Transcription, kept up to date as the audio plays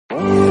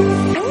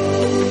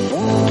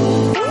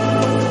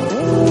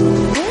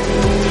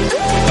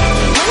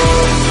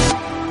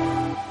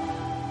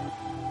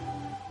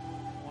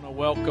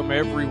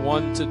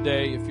everyone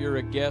today. If you're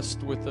a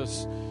guest with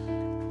us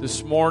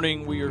this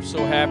morning, we are so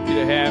happy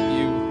to have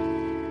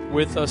you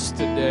with us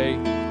today.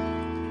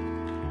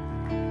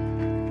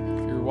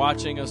 If you're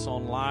watching us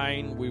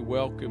online, we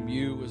welcome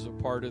you as a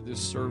part of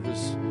this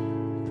service.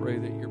 Pray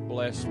that you're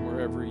blessed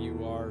wherever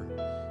you are.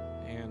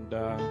 And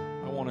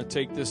I want to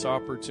take this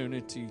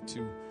opportunity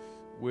to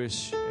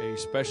wish a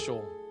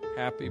special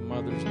happy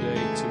Mother's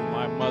Day to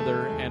my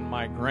mother and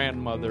my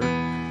grandmother.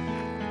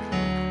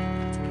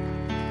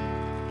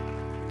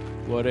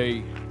 What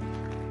a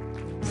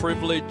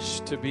privilege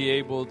to be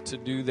able to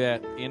do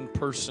that in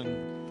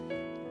person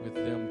with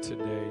them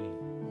today.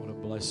 What a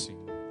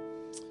blessing.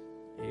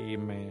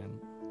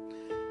 Amen.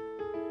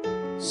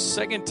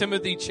 2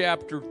 Timothy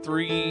chapter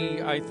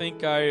 3, I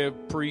think I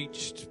have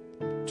preached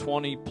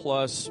 20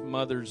 plus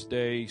Mother's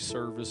Day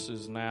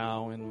services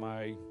now in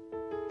my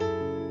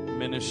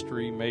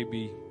ministry,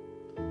 maybe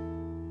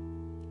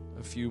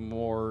a few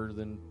more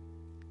than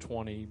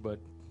 20, but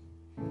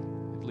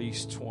at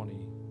least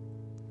 20.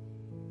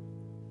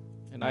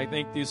 And I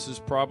think this is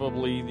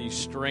probably the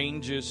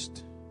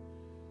strangest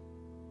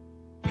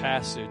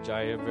passage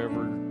I have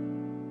ever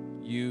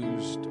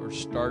used or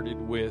started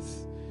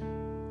with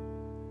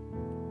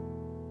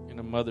in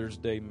a Mother's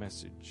Day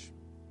message.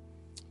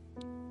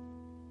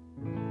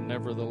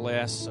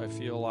 Nevertheless, I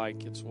feel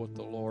like it's what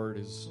the Lord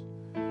has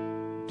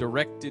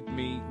directed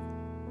me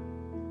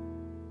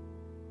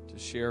to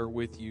share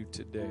with you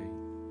today.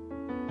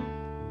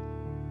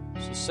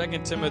 So 2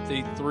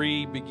 Timothy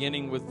 3,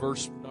 beginning with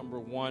verse number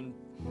 1,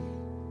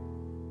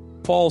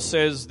 Paul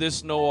says,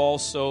 "This know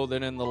also,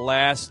 that in the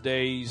last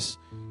days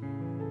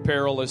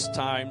perilous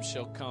times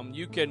shall come."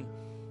 You can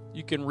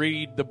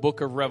read the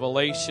book of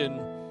Revelation.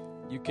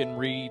 You can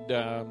read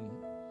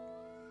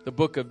the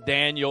book of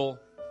Daniel.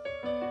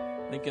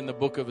 I think in the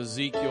book of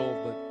Ezekiel.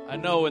 But I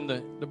know in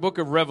the book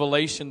of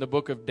Revelation, the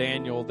book of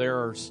Daniel, there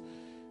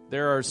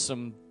are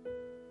some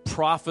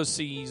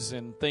prophecies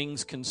and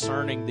things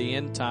concerning the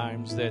end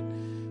times that,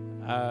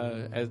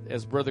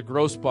 as Brother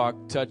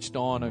Grossbach touched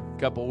on a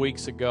couple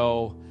weeks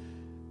ago,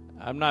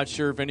 I'm not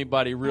sure if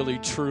anybody really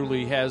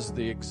truly has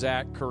the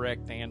exact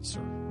correct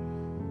answer.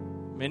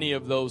 Many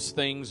of those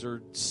things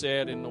are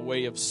said in the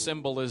way of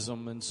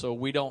symbolism, and so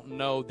we don't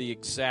know the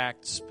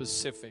exact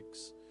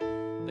specifics.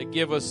 They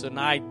give us an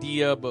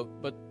idea,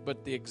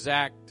 but the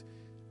exact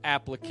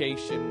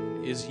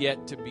application is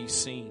yet to be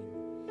seen.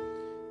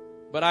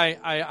 But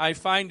I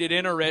find it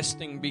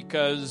interesting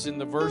because in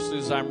the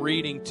verses I'm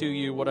reading to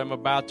you, what I'm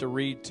about to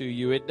read to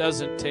you, it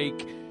doesn't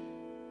take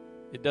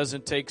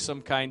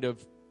some kind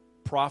of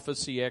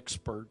prophecy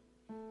expert.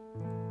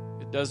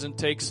 It doesn't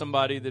take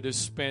somebody that has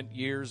spent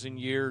years and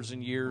years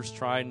and years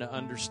trying to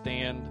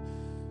understand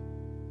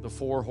the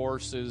four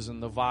horses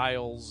and the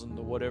vials and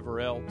the whatever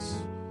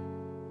else.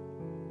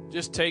 It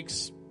just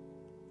takes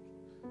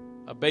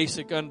a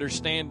basic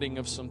understanding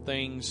of some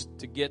things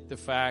to get the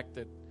fact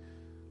that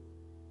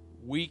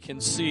we can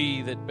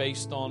see that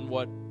based on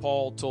what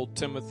Paul told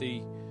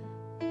Timothy,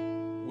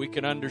 we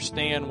can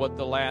understand what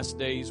the last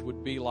days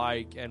would be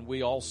like, and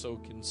we also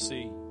can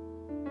see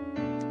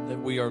that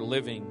we are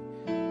living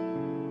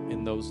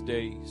in those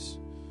days.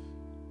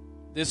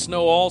 "This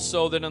know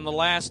also, that in the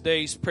last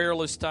days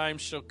perilous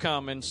times shall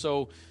come." And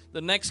so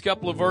the next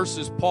couple of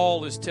verses,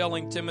 Paul is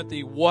telling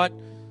Timothy what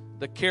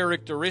the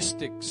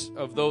characteristics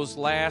of those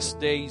last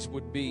days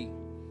would be.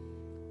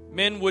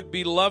 Men would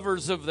be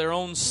lovers of their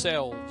own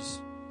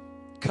selves,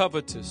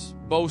 covetous,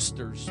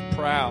 boasters,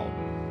 proud,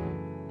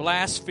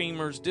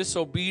 blasphemers,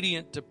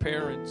 disobedient to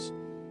parents,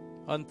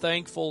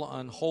 unthankful,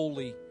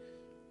 unholy,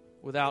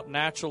 without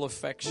natural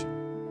affection,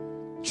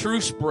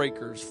 truce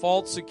breakers,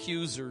 false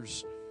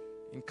accusers,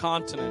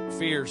 incontinent,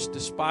 fierce,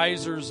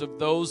 despisers of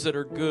those that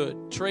are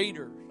good,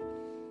 traitors,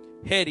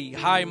 heady,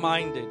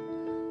 high-minded,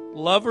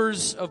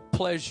 lovers of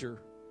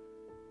pleasure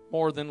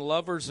more than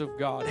lovers of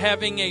God,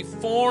 having a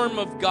form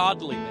of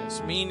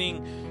godliness,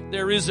 meaning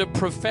there is a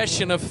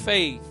profession of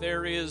faith,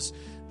 there is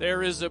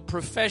a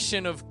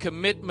profession of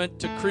commitment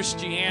to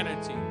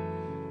Christianity,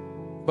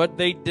 but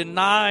they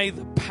deny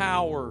the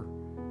power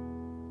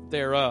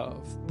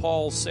thereof.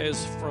 Paul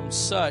says, "From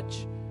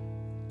such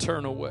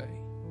turn away."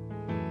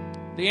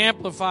 The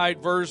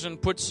Amplified Version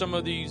puts some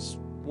of these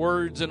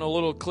words in a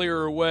little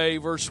clearer way.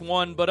 Verse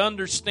 1, "But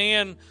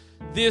understand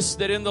this,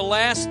 that in the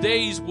last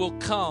days will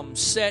come,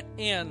 set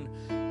in,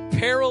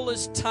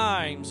 perilous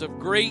times of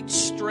great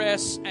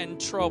stress and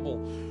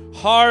trouble,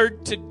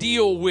 hard to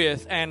deal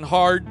with and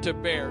hard to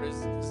bear."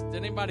 Does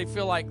anybody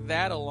feel like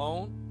that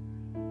alone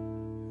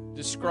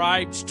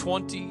describes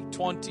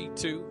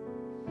 2022?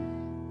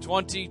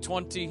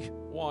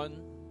 2021,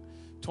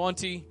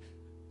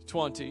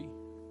 2020,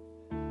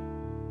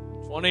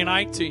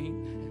 2019.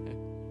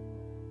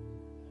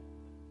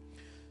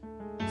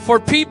 "For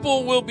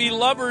people will be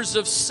lovers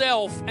of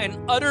self and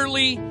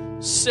utterly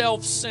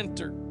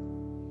self-centered,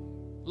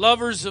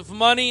 lovers of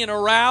money and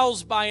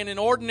aroused by an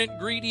inordinate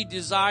greedy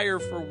desire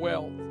for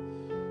wealth,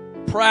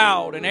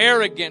 proud and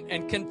arrogant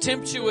and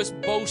contemptuous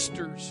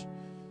boasters.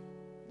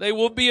 They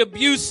will be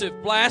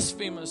abusive,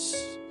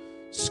 blasphemous,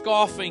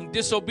 scoffing,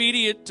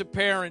 disobedient to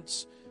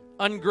parents,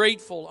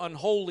 ungrateful,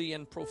 unholy,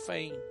 and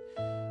profane.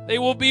 They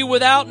will be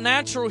without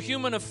natural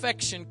human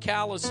affection,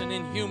 callous and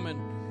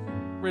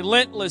inhuman,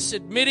 relentless,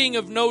 admitting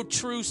of no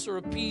truce or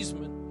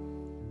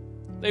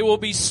appeasement. They will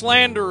be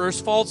slanderers,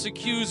 false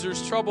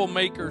accusers,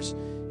 troublemakers,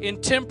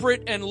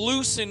 intemperate and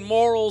loose in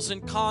morals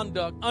and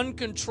conduct,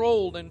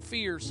 uncontrolled and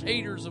fierce,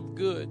 haters of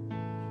good.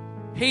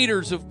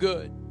 Haters of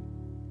good.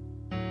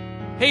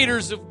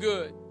 Haters of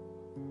good.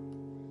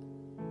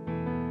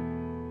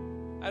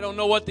 I don't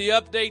know what the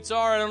updates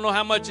are. I don't know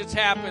how much it's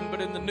happened,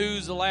 but in the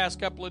news the last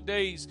couple of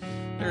days,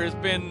 there has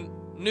been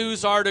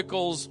news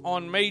articles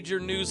on major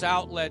news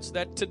outlets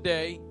that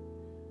today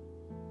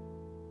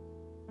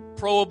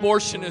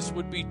pro-abortionists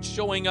would be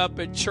showing up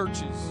at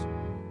churches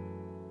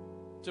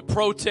to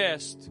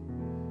protest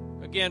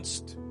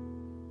against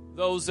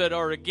those that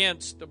are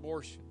against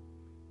abortion.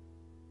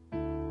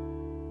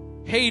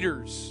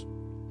 Haters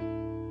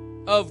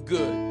of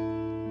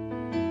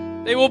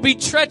good. They will be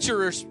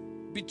treacherous.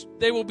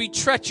 They will be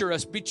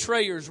treacherous,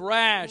 betrayers,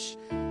 rash,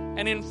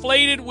 and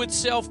inflated with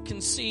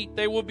self-conceit.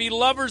 They will be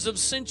lovers of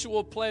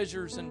sensual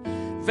pleasures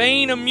and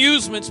vain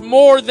amusements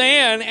more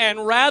than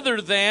and rather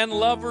than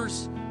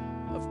lovers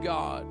of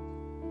God.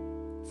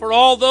 For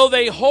although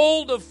they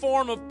hold a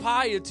form of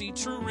piety,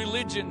 true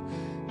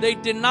religion, they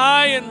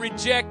deny and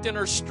reject and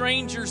are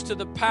strangers to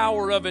the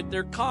power of it.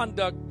 Their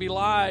conduct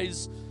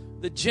belies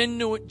the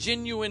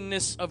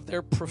genuineness of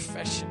their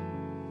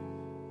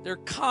profession. Their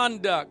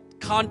conduct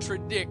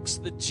contradicts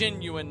the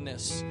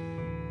genuineness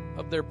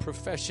of their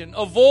profession.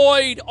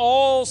 Avoid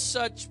all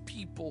such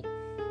people.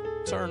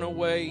 Turn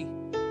away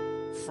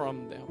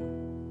from them.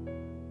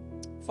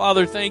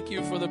 Father, thank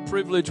you for the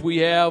privilege we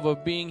have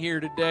of being here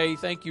today.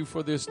 Thank you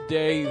for this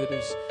day that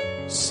is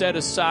set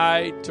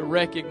aside to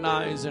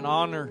recognize and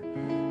honor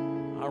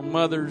our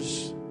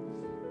mothers.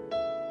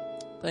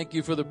 Thank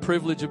you for the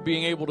privilege of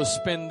being able to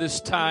spend this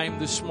time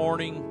this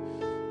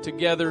morning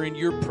together in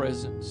your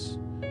presence.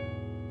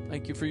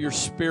 Thank you for your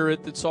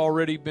Spirit that's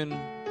already been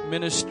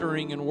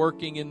ministering and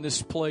working in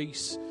this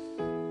place,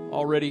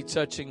 already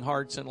touching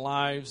hearts and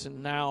lives.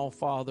 And now,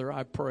 Father,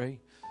 I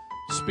pray,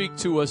 speak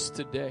to us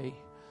today.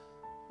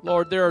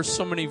 Lord, there are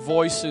so many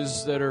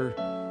voices that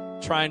are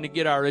trying to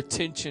get our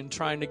attention,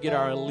 trying to get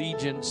our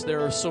allegiance.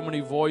 There are so many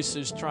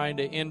voices trying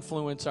to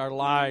influence our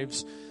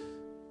lives.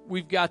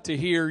 We've got to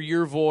hear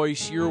your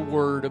voice, your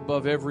word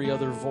above every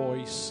other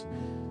voice.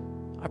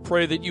 I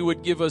pray that you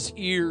would give us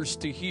ears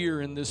to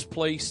hear in this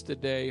place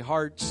today,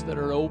 hearts that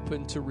are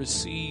open to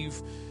receive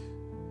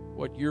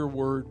what your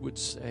word would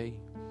say.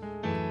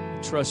 I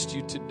trust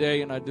you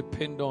today and I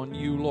depend on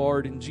you,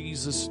 Lord, in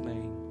Jesus'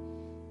 name.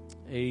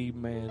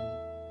 Amen.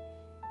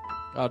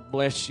 God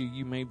bless you.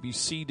 You may be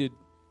seated.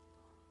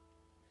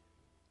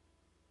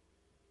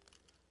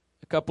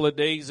 A couple of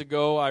days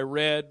ago, I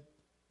read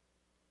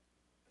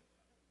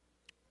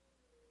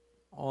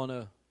on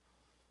a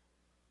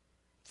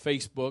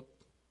Facebook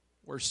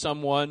where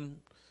someone,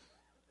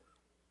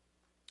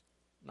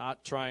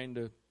 not trying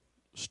to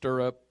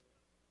stir up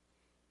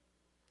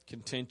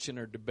contention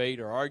or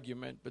debate or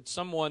argument, but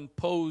someone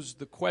posed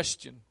the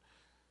question,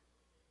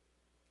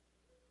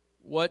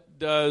 what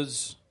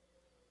does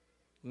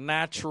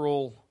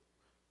natural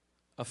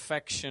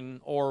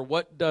affection, or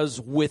what does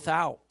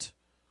without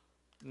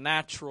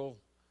natural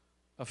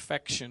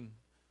affection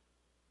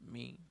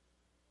mean?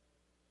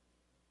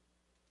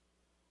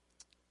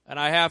 And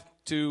I have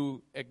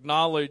to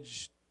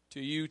acknowledge to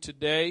you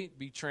today,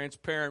 be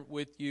transparent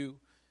with you,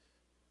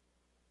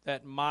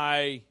 that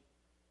my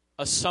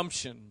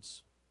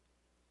assumptions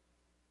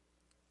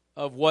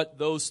of what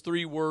those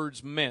three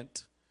words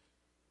meant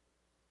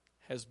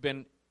has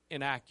been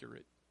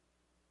inaccurate.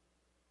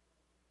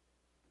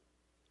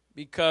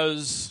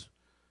 Because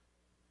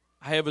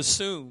I have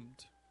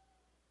assumed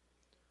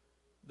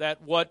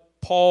that what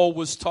Paul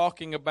was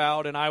talking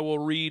about, and I will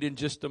read in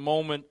just a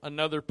moment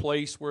another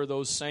place where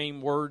those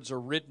same words are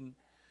written.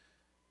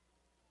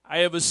 I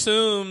have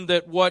assumed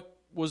that what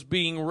was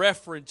being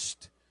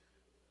referenced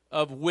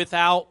of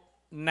without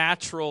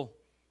natural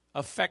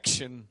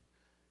affection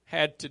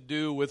had to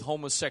do with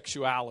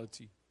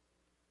homosexuality.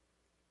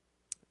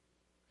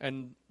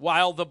 And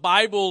while the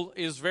Bible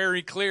is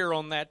very clear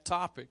on that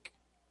topic,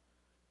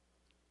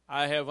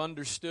 I have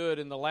understood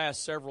in the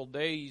last several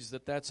days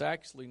that that's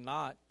actually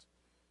not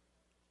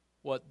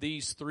what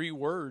these three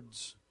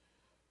words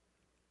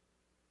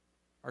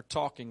are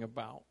talking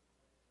about.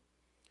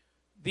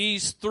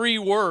 These three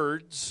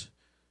words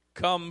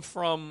come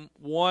from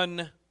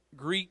one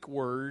Greek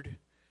word,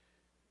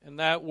 and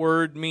that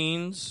word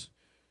means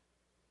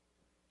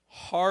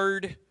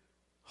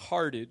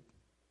hard-hearted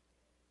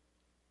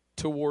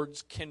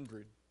towards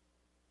kindred.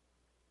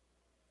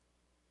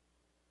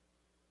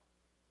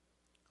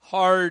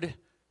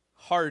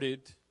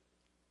 Hard-hearted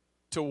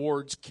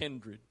towards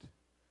kindred.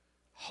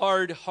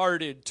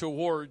 Hard-hearted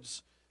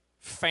towards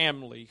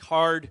family.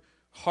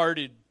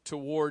 Hard-hearted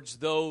towards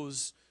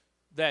those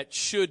that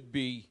should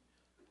be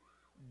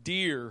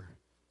dear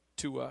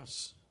to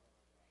us.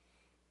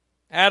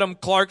 Adam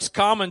Clarke's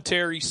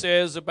commentary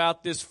says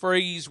about this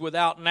phrase,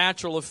 without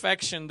natural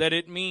affection, that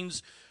it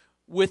means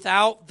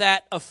without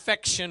that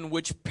affection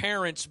which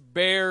parents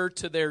bear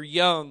to their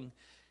young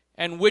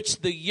and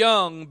which the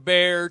young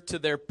bear to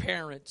their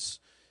parents.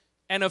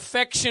 An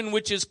affection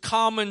which is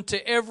common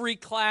to every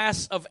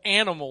class of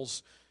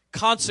animals.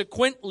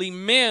 Consequently,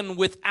 men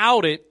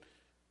without it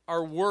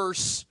are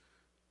worse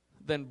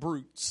than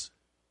brutes.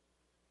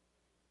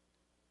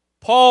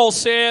 Paul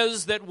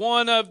says that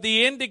one of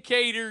the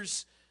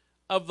indicators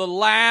of the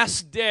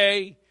last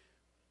day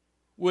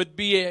would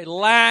be a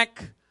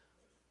lack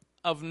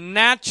of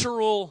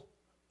natural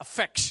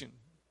affection.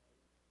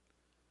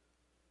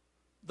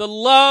 The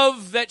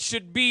love that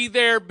should be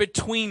there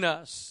between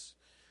us.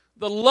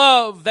 The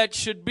love that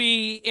should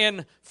be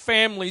in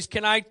families.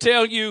 Can I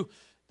tell you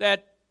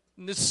that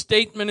this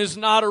statement is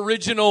not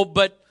original,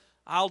 but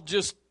I'll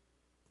just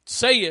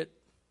say it.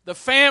 The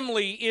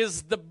family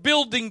is the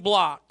building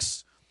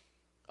blocks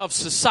of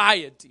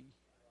society.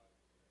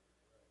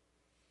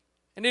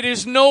 And it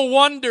is no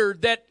wonder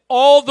that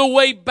all the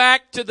way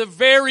back to the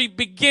very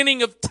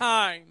beginning of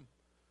time,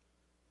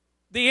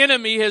 the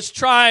enemy has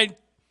tried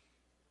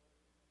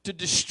to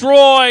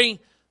destroy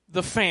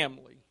the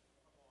family.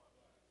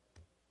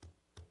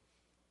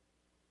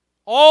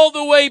 All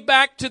the way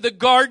back to the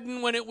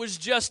garden when it was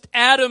just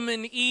Adam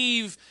and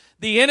Eve,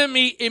 the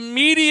enemy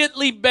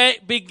immediately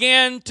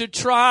began to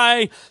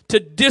try to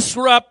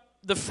disrupt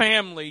the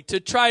family, to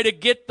try to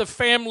get the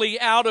family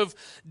out of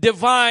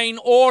divine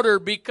order,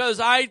 because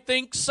I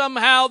think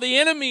somehow the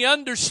enemy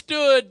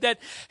understood that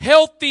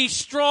healthy,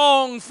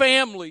 strong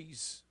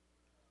families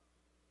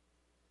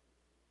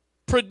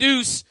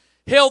produce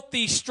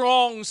healthy,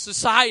 strong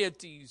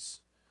societies,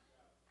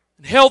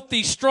 and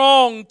healthy,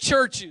 strong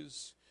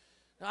churches.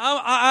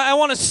 I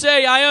want to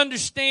say I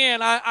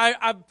understand.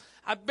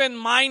 I've been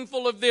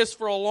mindful of this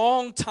for a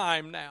long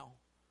time now.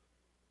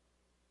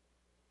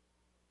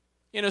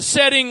 In a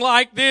setting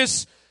like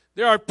this,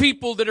 there are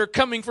people that are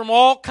coming from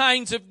all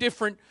kinds of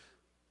different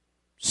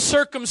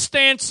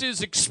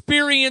circumstances,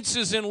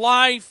 experiences in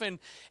life,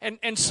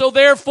 and so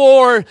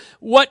therefore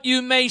what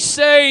you may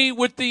say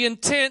with the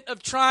intent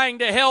of trying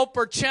to help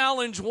or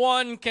challenge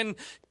one can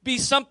be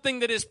something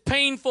that is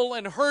painful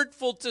and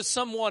hurtful to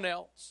someone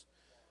else.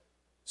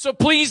 So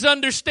please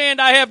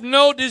understand, I have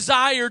no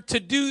desire to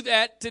do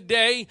that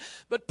today,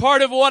 but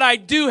part of what I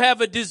do have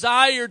a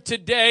desire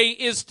today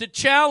is to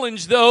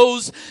challenge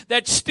those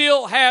that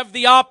still have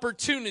the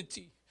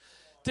opportunity.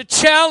 To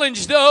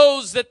challenge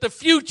those that the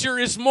future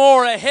is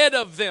more ahead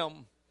of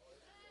them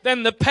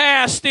than the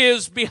past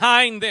is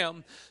behind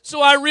them.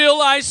 So I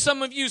realize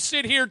some of you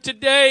sit here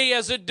today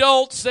as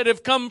adults that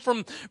have come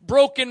from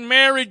broken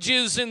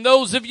marriages, and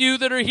those of you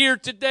that are here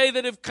today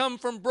that have come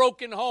from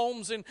broken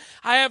homes. And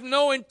I have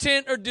no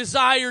intent or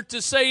desire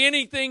to say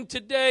anything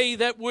today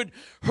that would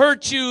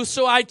hurt you.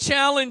 So I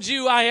challenge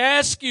you, I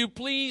ask you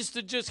please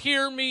to just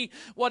hear me,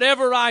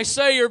 whatever I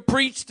say or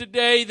preach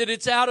today, that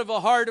it's out of a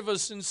heart of a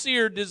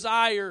sincere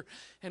desire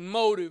and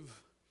motive.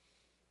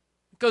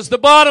 Because the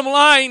bottom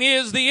line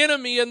is the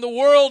enemy and the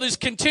world is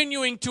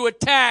continuing to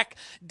attack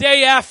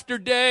day after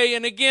day.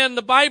 And again,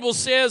 the Bible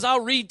says, I'll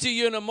read to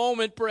you in a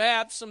moment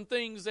perhaps some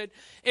things that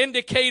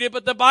indicate it,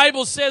 but the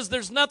Bible says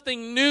there's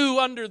nothing new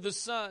under the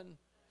sun.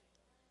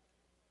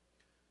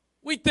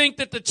 We think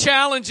that the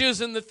challenges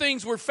and the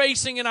things we're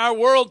facing in our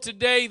world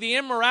today, the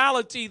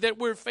immorality that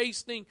we're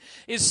facing,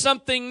 is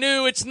something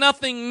new. It's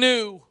nothing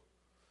new.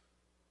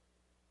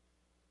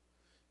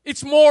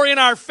 It's more in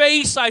our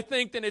face, I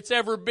think, than it's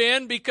ever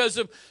been because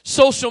of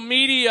social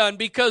media and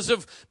because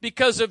of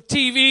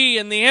TV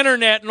and the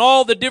internet and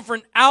all the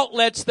different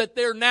outlets that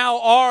there now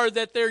are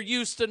that there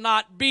used to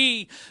not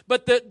be.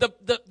 But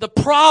the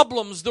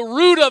problems, the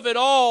root of it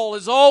all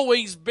has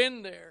always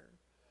been there.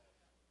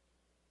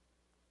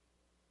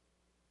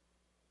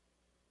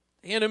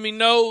 The enemy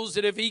knows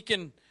that if he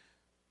can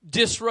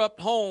disrupt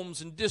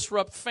homes and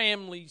disrupt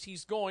families,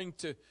 he's going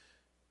to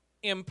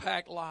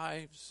impact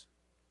lives.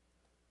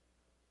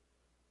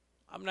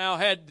 I've now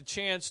had the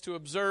chance to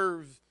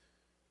observe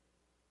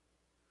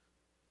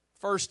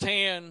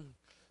firsthand,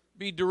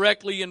 be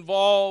directly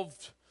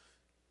involved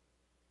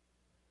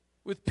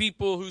with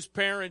people whose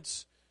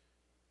parents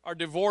are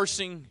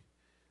divorcing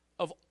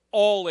of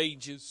all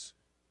ages.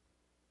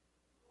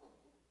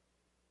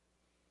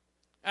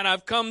 And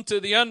I've come to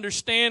the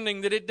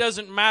understanding that it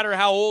doesn't matter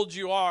how old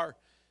you are.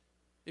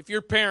 If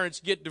your parents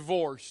get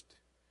divorced,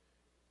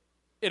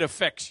 it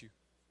affects you.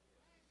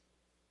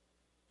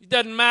 It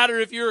doesn't matter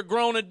if you're a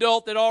grown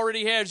adult that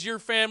already has your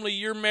family,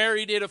 you're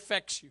married, it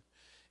affects you.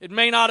 It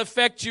may not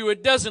affect you,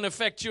 it doesn't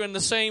affect you in the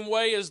same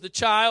way as the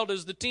child,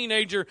 as the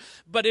teenager,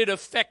 but it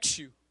affects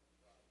you.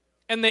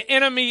 And the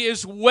enemy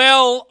is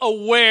well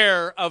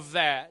aware of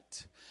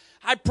that.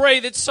 I pray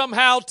that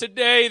somehow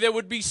today there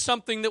would be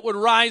something that would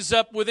rise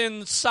up within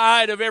the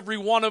side of every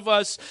one of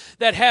us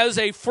that has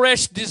a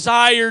fresh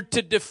desire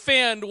to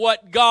defend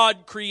what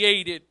God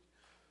created.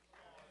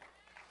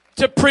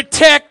 To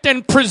protect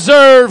and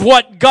preserve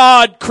what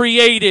God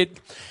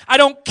created. I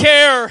don't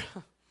care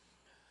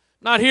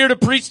Not here to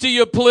preach to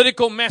you a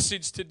political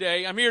message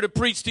today. I'm here to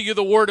preach to you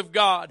the Word of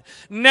God.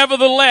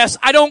 Nevertheless,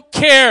 I don't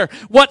care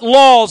what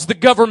laws the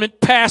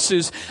government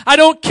passes. I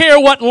don't care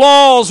what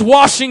laws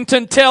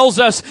Washington tells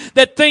us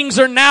that things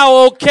are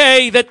now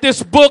okay, that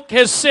this book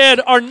has said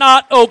are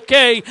not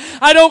okay.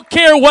 I don't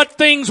care what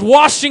things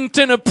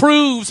Washington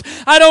approves.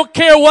 I don't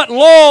care what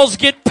laws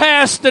get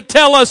passed to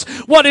tell us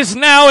what is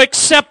now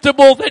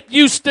acceptable that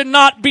used to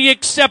not be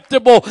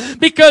acceptable.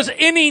 Because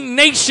any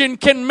nation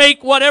can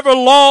make whatever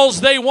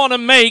laws they want to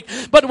make,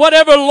 but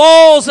whatever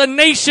laws a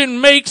nation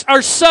makes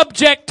are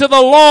subject to the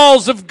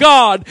laws of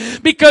God,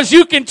 because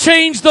you can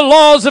change the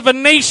laws of a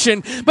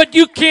nation, but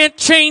you can't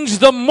change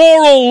the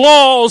moral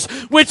laws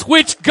with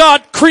which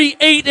God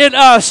created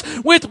us,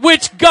 with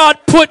which God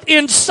put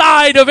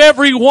inside of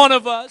every one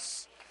of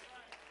us.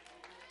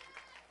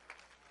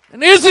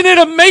 And isn't it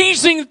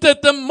amazing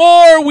that the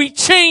more we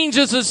change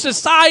as a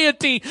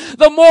society,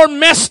 the more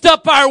messed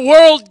up our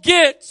world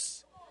gets?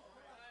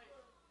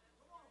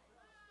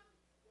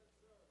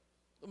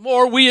 The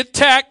more we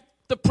attack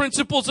the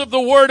principles of the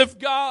Word of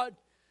God.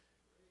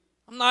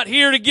 I'm not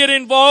here to get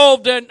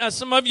involved, and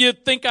some of you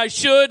think I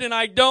should and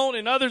I don't,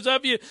 and others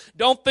of you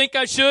don't think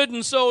I should,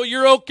 and so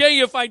you're okay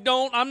if I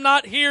don't. I'm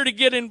not here to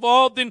get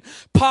involved in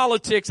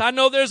politics. I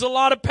know there's a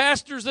lot of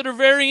pastors that are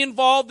very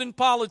involved in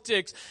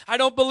politics. I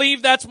don't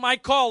believe that's my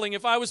calling.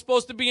 If I was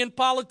supposed to be in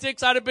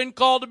politics, I'd have been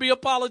called to be a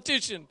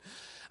politician.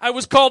 I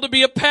was called to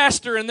be a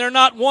pastor, and they're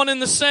not one and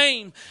the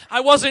same. I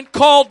wasn't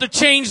called to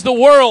change the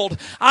world.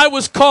 I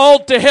was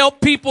called to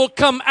help people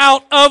come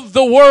out of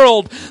the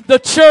world. The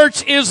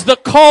church is the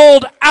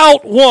called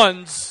out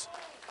ones.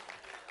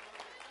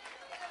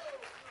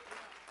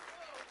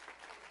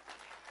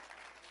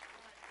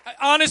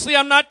 Honestly,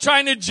 I'm not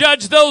trying to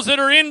judge those that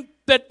are in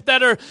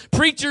that are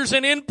preachers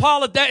and in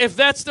politics. If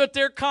that's what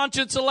their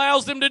conscience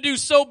allows them to do,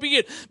 so be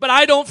it. But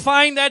I don't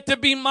find that to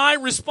be my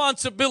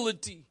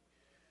responsibility.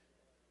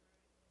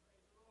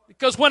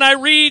 Because when I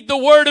read the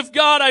Word of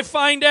God, I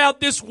find out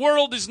this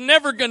world is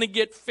never going to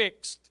get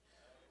fixed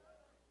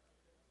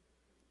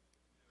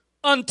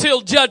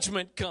until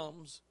judgment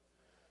comes.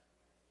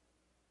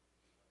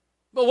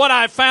 But what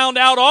I found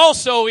out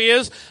also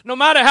is, no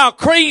matter how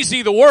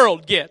crazy the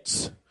world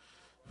gets,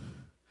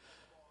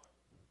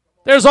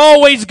 there's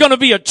always going to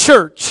be a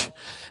church.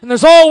 And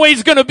there's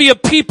always going to be a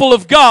people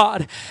of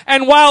God.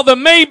 And while the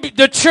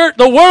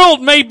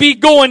world may be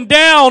going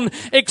down,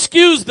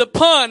 excuse the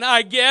pun,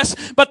 I guess,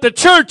 but the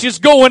church is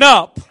going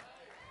up.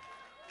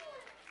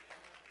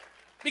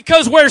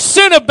 Because where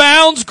sin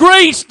abounds,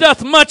 grace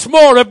doth much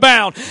more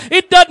abound.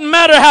 It doesn't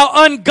matter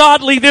how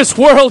ungodly this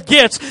world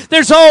gets.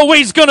 There's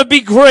always going to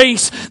be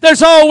grace.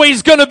 There's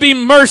always going to be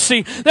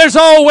mercy. There's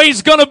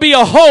always going to be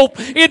a hope.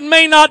 It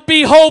may not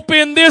be hope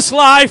in this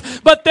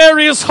life, but there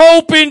is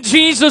hope in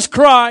Jesus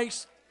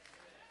Christ.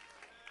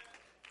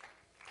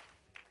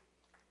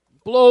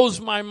 Blows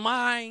my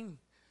mind.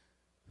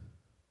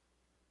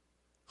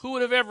 Who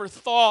would have ever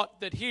thought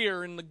that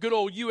here in the good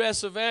old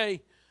US of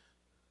A,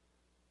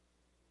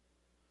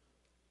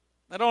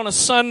 that on a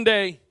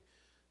Sunday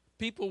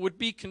people would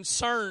be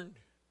concerned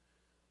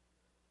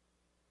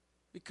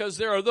because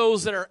there are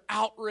those that are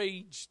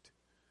outraged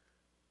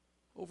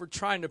over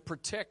trying to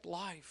protect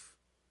life.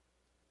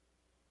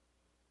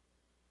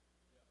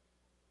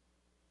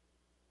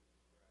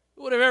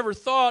 Who would have ever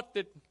thought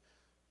that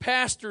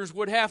pastors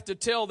would have to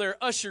tell their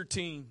usher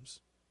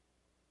teams,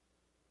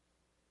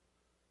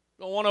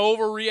 don't want to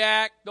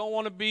overreact, don't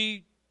want to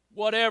be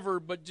whatever,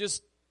 but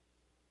just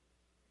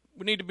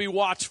we need to be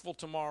watchful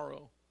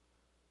tomorrow.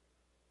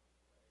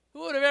 Who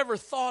would have ever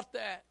thought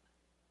that?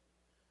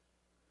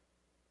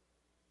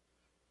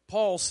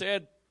 Paul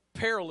said,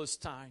 perilous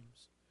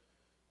times.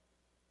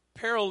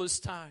 Perilous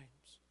times.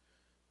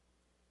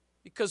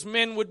 Because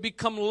men would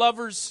become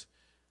lovers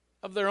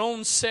of their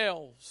own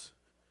selves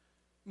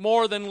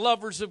more than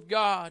lovers of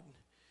God,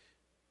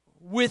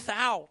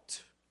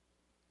 without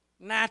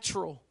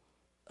natural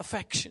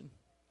affection.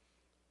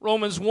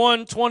 Romans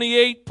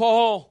 1:28,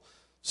 Paul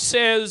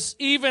says,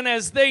 even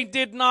as they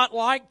did not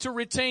like to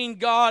retain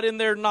God in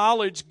their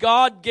knowledge,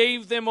 God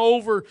gave them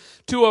over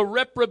to a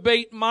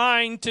reprobate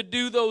mind to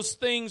do those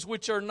things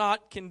which are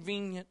not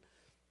convenient,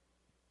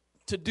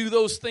 to do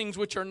those things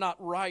which are not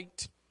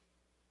right,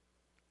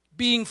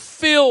 being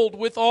filled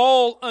with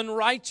all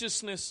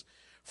unrighteousness,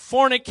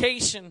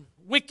 fornication,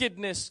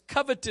 wickedness,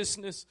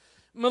 covetousness,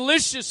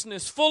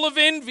 maliciousness, full of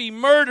envy,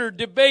 murder,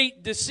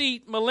 debate,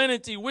 deceit,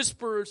 malignity,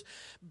 whisperers,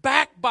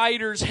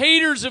 backbiters,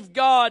 haters of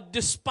God,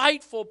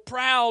 despiteful,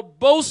 proud,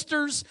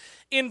 boasters,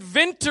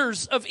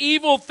 inventors of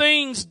evil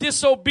things,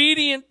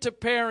 disobedient to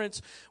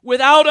parents,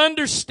 without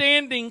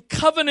understanding,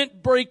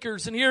 covenant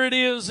breakers. And here it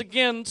is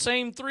again,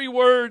 same three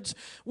words,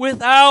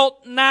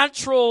 without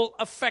natural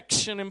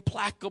affection,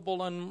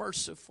 implacable,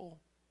 unmerciful.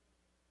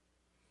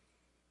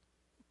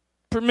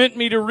 Permit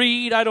me to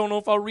read. I don't know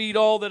if I'll read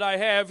all that I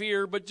have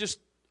here, but just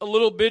a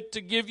little bit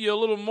to give you a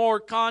little more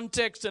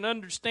context and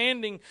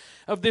understanding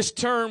of this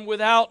term,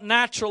 without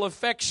natural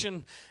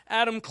affection.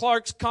 Adam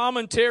Clark's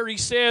commentary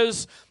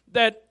says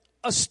that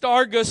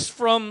Aristarchus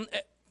from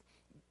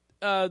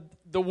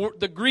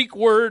the Greek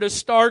word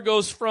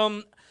astargos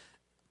from,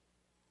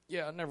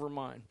 never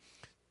mind.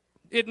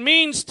 It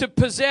means to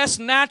possess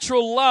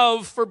natural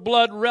love for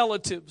blood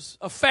relatives,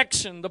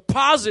 affection. The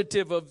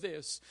positive of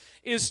this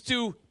is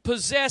to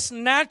possess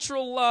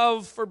natural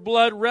love for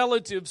blood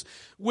relatives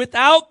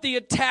without the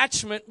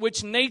attachment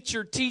which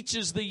nature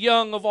teaches the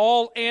young of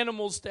all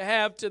animals to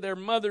have to their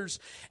mothers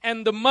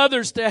and the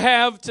mothers to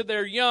have to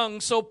their young.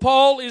 So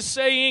Paul is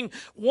saying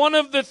one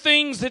of the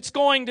things that's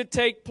going to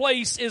take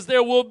place is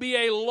there will be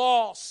a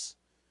loss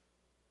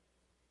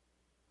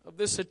of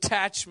this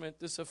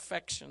attachment, this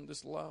affection,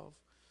 this love.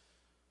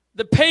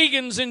 The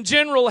pagans in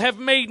general have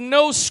made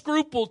no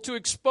scruple to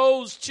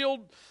expose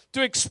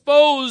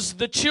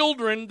the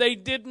children they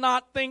did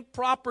not think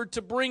proper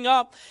to bring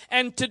up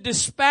and to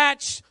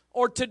dispatch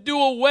or to do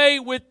away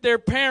with their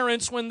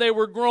parents when they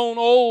were grown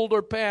old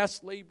or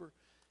past labor.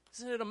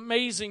 Isn't it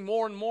amazing?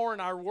 More and more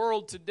in our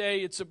world today,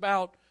 it's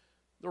about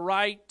the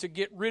right to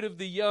get rid of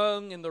the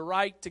young and the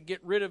right to get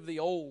rid of the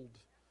old.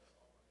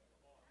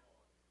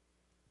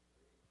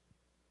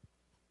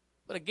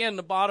 But again,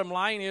 the bottom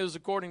line is,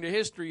 according to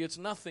history, it's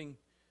nothing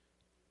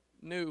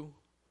new.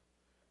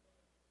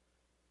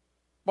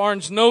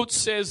 Barnes' Notes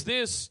says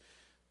this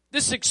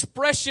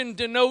expression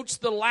denotes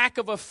the lack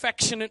of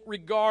affectionate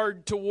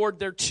regard toward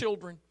their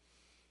children.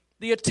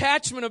 The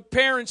attachment of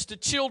parents to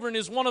children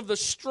is one of the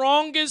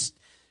strongest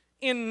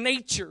in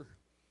nature,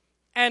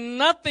 and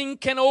nothing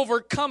can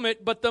overcome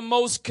it but the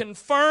most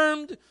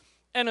confirmed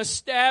and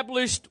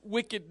established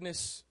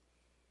wickedness.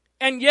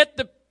 And yet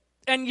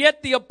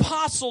the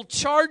apostle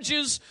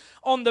charges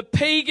on the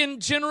pagan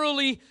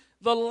generally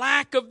the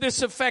lack of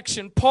this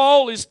affection.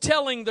 Paul is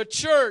telling the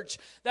church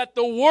that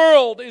the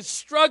world is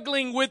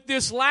struggling with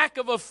this lack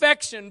of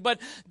affection,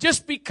 but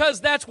just because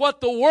that's what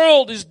the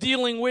world is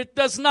dealing with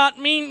does not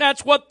mean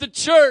that's what the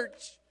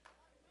church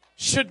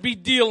should be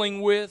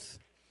dealing with.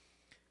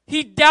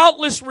 He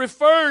doubtless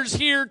refers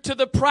here to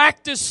the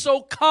practice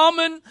so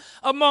common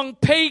among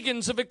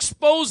pagans of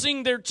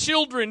exposing their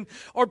children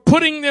or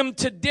putting them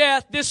to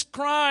death. This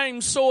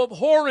crime, so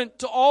abhorrent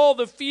to all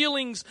the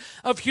feelings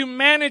of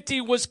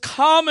humanity, was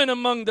common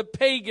among the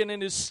pagan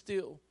and is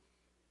still.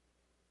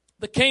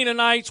 The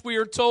Canaanites, we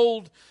are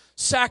told,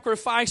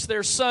 sacrificed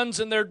their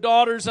sons and their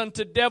daughters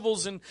unto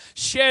devils and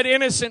shed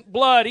innocent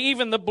blood,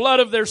 even the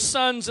blood of their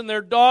sons and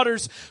their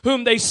daughters,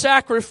 whom they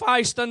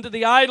sacrificed unto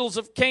the idols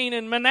of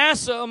Canaan.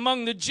 Manasseh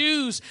among the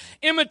Jews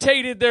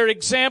imitated their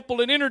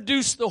example and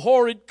introduced the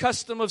horrid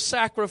custom of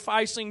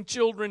sacrificing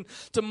children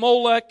to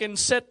Molech and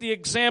set the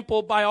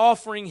example by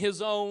offering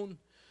his own.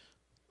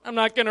 I'm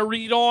not going to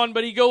read on,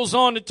 but he goes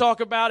on to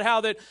talk about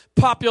how that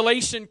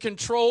population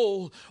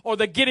control or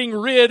the getting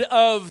rid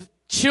of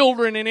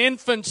children and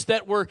infants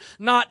that were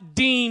not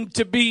deemed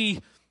to be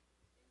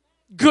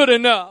good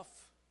enough.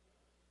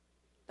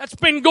 That's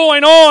been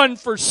going on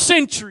for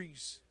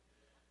centuries.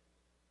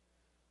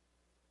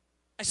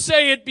 I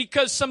say it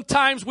because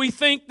sometimes we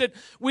think that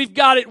we've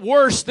got it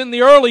worse than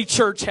the early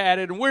church had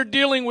it and we're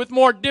dealing with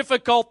more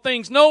difficult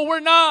things. No, we're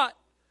not.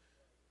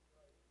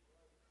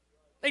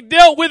 They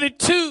dealt with it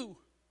too.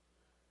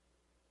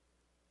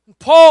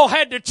 Paul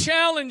had to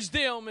challenge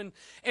them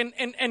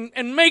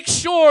and make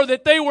sure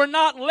that they were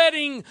not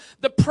letting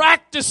the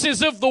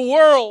practices of the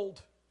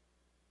world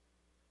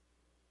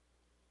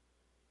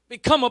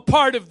become a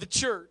part of the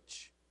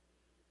church.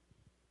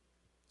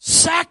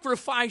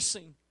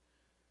 Sacrificing.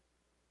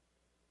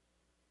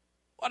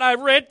 What I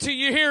read to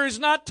you here is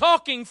not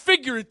talking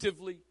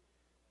figuratively.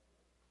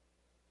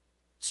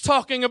 It's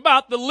talking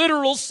about the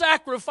literal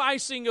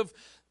sacrificing of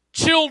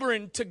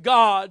children to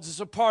gods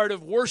as a part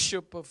of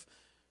worship of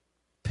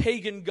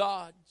pagan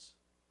gods.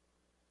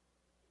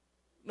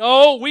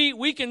 No,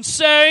 we can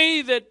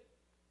say that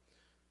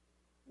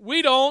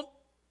we don't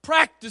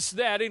practice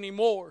that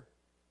anymore.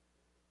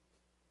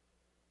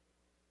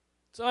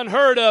 It's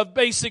unheard of,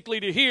 basically,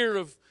 to hear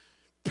of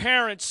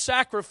parents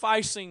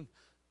sacrificing,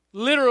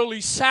 literally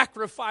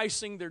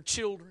sacrificing their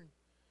children.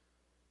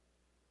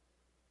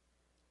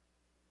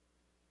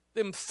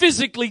 Them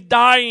physically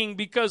dying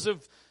because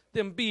of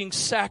them being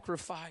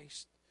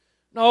sacrificed.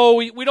 No,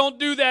 we don't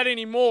do that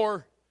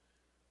anymore.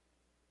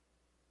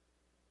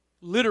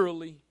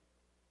 Literally.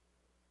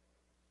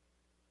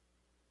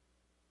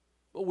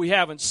 But we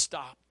haven't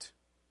stopped.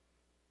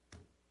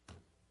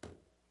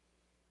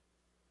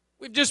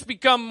 We've just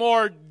become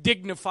more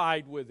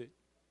dignified with it.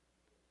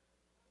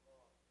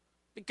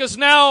 Because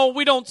now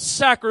we don't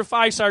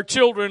sacrifice our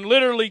children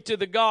literally to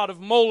the god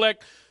of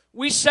Molech.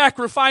 We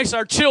sacrifice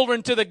our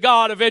children to the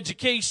god of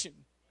education.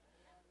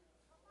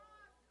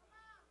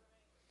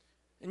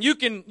 And you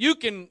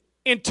can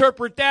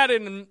interpret that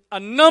in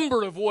a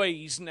number of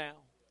ways now.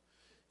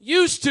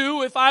 Used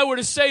to, if I were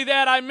to say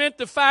that, I meant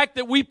the fact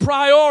that we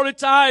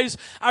prioritize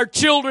our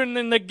children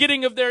and the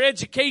getting of their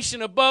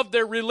education above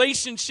their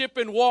relationship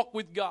and walk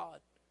with God.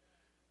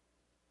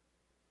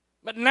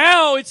 But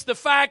now it's the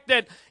fact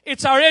that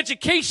it's our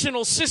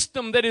educational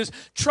system that is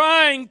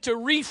trying to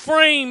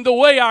reframe the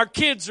way our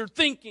kids are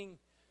thinking.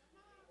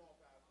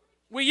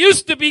 We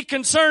used to be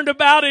concerned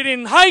about it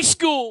in high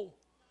school.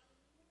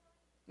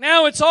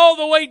 Now it's all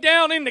the way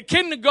down into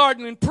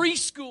kindergarten and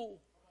preschool.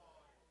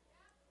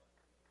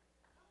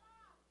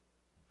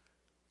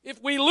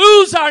 If we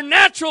lose our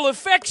natural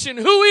affection,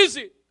 who is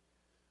it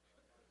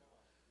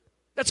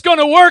that's going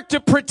to work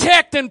to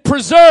protect and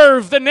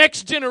preserve the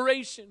next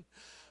generation?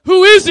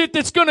 Who is it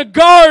that's going to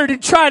guard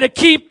and try to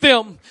keep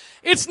them?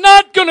 It's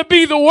not going to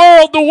be the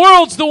world. The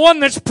world's the one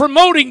that's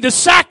promoting the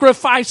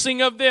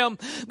sacrificing of them.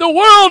 The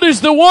world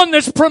is the one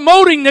that's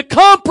promoting the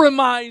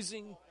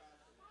compromising.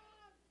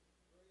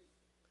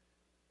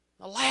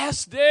 The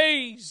last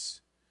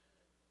days,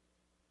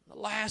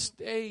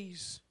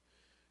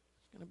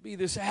 going to be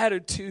this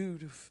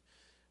attitude of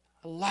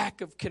a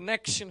lack of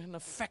connection and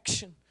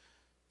affection,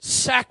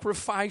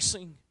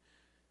 sacrificing.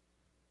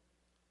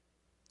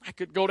 I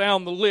could go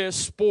down the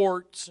list,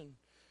 sports and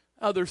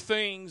other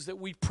things that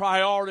we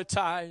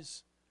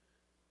prioritize.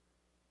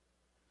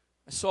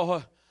 I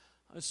saw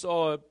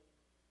a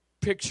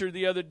picture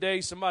the other day.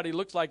 Somebody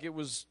looked like it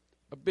was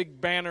a big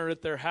banner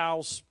at their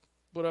house,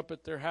 put up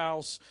at their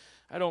house.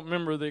 I don't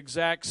remember the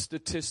exact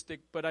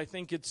statistic, but I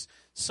think it's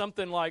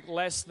something like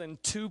less than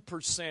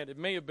 2%. It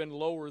may have been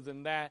lower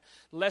than that.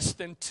 Less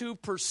than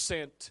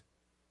 2%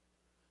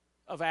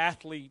 of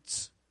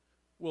athletes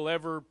will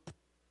ever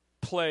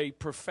play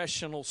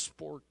professional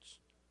sports.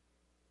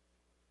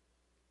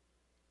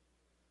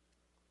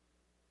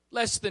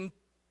 Less than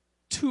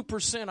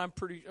 2%, I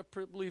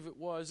believe it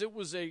was. It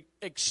was an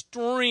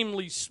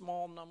extremely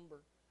small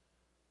number.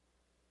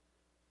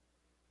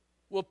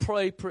 Will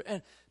play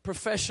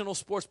professional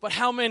sports. But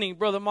how many,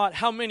 Brother Mott,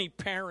 how many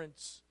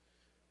parents?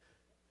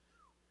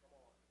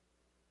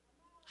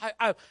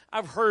 I've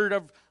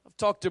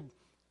talked to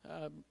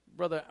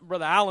Brother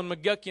Alan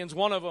McGuckian's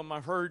one of them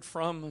I've heard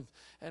from,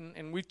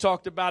 and we've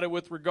talked about it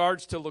with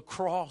regards to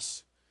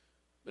lacrosse.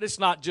 But it's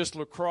not just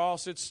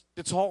lacrosse,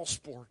 it's all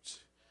sports.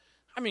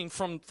 I mean,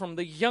 from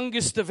the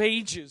youngest of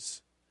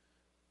ages,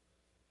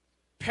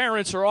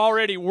 parents are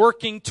already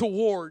working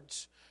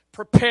towards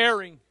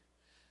preparing.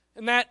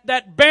 And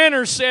that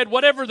banner said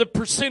whatever the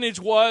percentage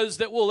was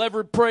that will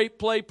ever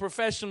play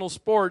professional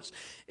sports.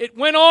 It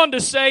went on to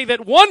say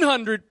that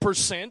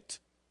 100%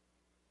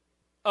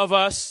 of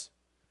us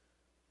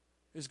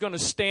is going to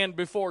stand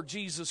before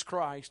Jesus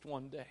Christ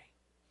one day.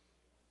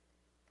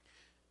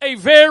 A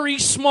very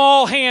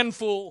small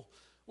handful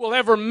will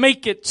ever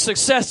make it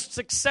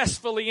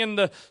successfully in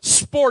the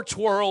sports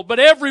world, but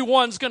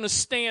everyone's going to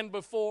stand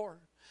before.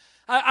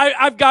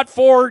 I've got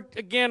four,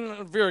 again,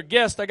 if you're a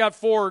guest, I got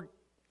four,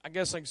 I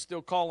guess I can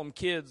still call them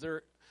kids.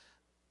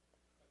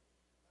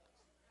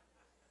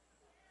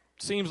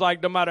 Seems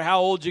like no matter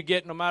how old you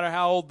get, no matter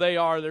how old they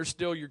are, they're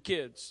still your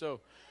kids.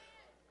 So,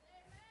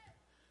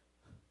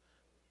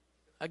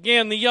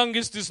 again, the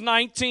youngest is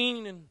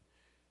 19, and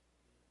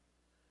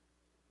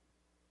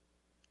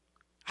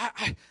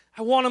I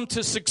want them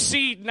to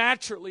succeed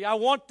naturally. I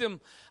want them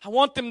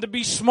to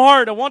be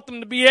smart. I want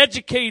them to be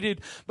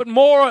educated. But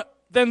more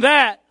than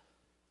that,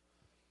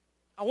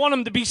 I want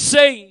them to be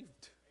saved.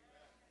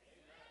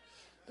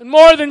 And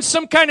more than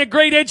some kind of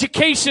great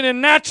education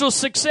and natural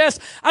success,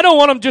 I don't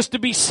want them just to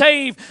be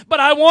saved, but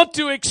I want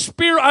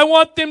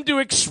them to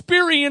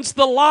experience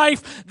the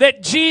life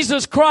that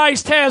Jesus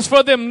Christ has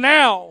for them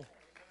now.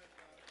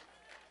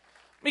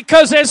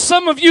 Because as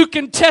some of you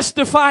can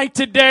testify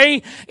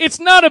today, it's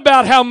not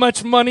about how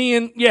much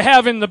money you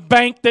have in the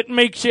bank that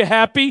makes you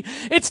happy.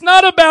 It's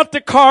not about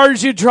the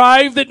cars you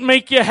drive that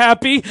make you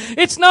happy.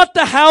 It's not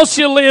the house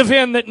you live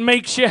in that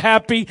makes you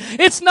happy.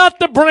 It's not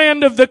the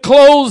brand of the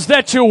clothes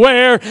that you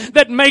wear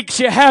that makes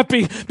you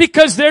happy.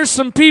 Because there's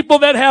some people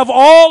that have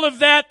all of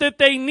that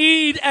they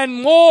need and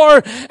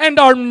more and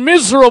are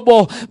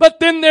miserable.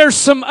 But then there's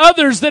some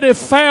others that have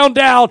found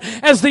out,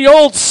 as the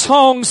old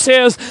song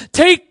says,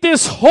 take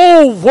this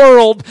whole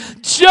world,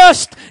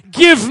 just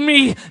give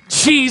me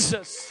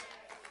Jesus.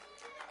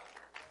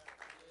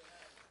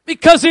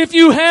 Because if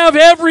you have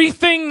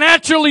everything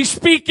naturally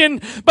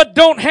speaking, but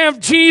don't have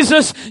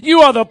Jesus,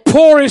 you are the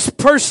poorest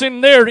person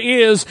there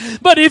is.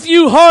 But if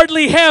you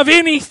hardly have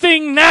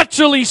anything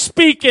naturally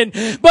speaking,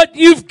 but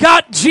you've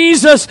got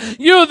Jesus,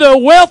 you're the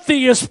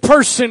wealthiest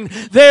person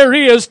there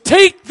is.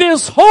 Take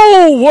this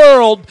whole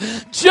world,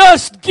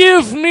 just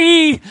give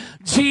me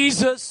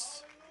Jesus.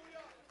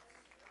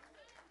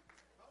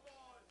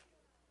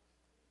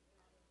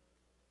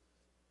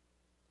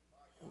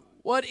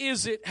 What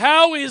is it?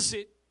 How is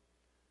it?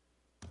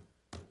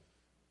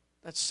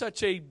 That's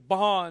such a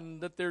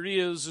bond that there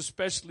is,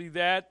 especially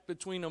that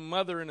between a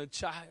mother and a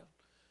child,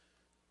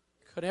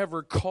 could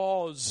ever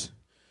cause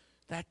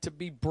that to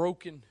be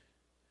broken.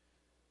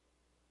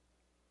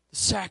 The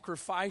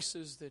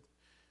sacrifices that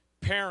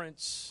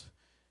parents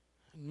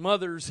and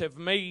mothers have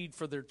made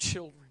for their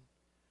children.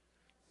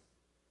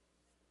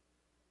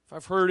 If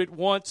I've heard it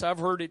once, I've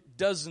heard it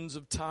dozens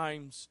of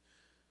times.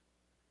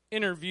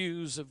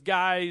 Interviews of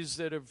guys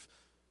that have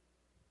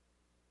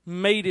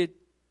made it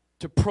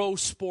to pro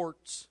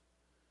sports,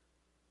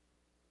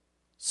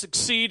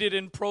 succeeded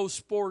in pro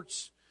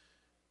sports,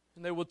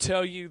 and they will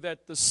tell you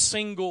that the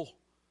single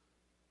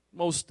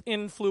most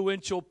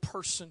influential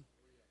person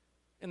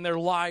in their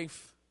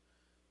life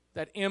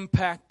that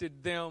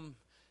impacted them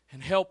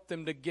and helped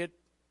them to get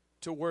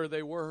to where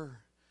they were.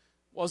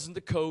 Wasn't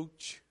the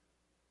coach,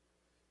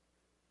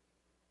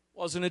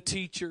 wasn't a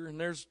teacher, and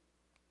there's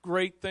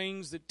great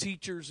things that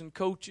teachers and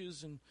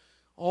coaches and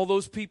all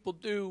those people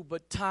do,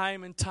 but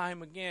time and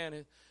time again,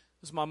 it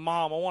was my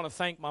mom. I want to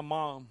thank my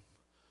mom.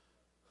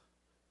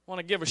 I want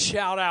to give a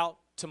shout out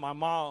to my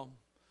mom.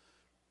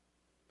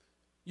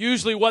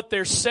 Usually what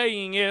they're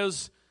saying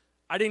is,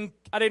 I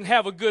didn't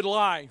have a good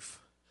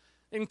life.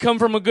 I didn't come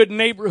from a good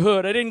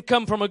neighborhood. I didn't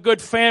come from a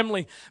good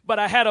family, but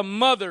I had a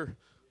mother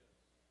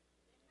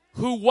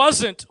who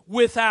wasn't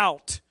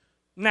without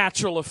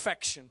natural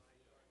affection.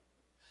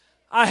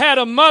 I had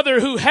a mother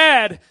who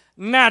had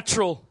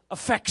natural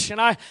affection.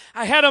 I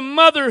had a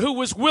mother who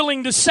was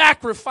willing to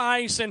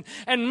sacrifice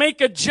and make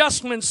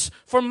adjustments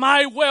for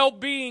my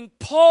well-being.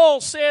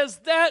 Paul says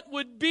that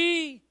would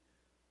be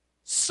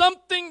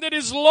something that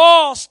is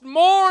lost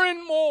more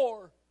and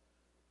more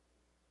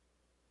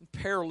in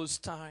perilous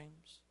times.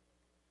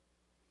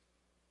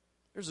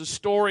 There's a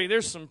story,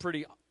 there's some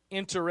pretty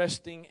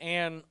interesting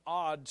and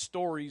odd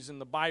stories in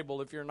the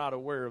Bible if you're not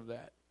aware of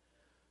that.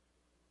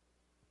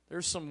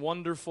 There's some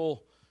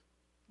wonderful,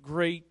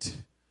 great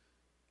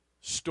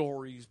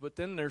stories, but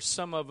then there's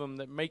some of them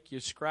that make you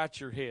scratch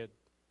your head.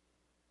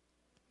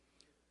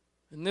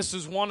 And this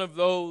is one of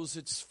those.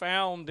 It's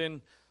found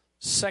in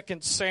 2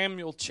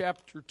 Samuel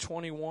chapter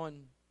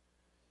 21.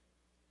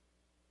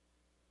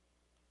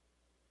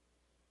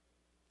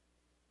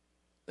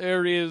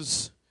 There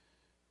is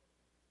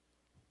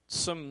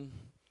some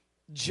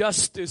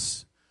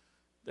justice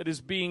that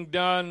is being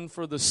done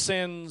for the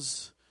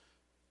sins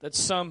that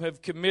some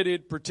have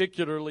committed,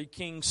 particularly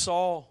King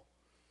Saul.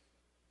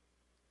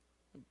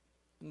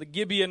 And the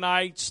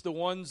Gibeonites, the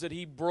ones that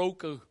he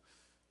broke a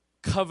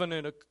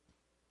covenant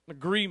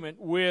agreement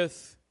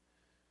with,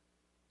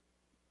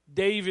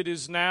 David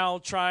is now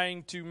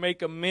trying to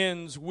make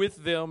amends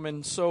with them,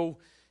 and so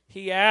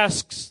he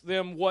asks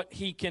them what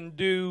he can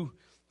do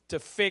to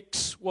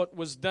fix what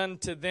was done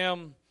to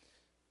them.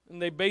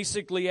 And they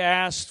basically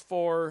asked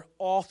for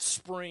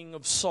offspring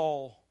of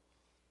Saul.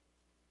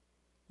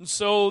 And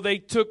so they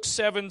took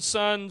 7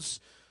 sons.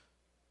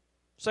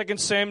 2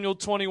 Samuel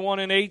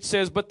 21:8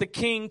 says, "But the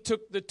king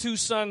took the 2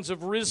 sons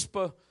of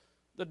Rizpah,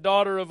 the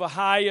daughter of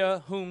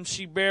Ahiah, whom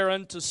she bare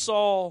unto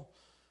Saul,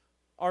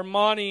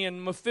 Armani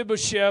and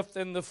Mephibosheth,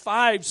 and the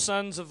 5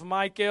 sons of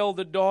Michal,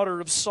 the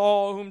daughter of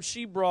Saul, whom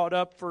she brought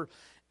up for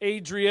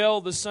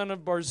Adriel, the son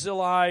of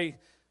Barzillai,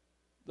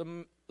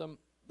 the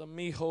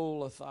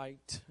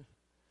Meholathite.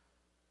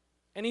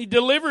 And he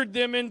delivered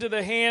them into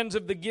the hands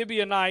of the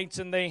Gibeonites,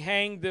 and they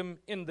hanged them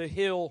in the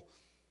hill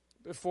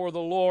before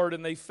the Lord,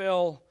 and they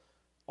fell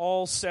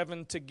all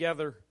 7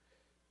 together,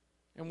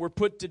 and were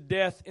put to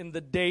death in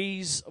the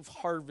days of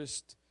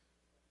harvest,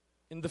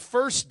 in the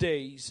first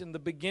days, in the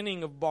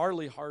beginning of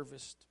barley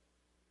harvest.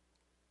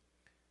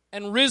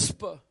 And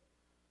Rizpah,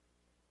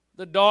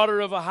 the daughter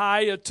of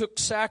Ahiah, took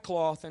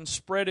sackcloth and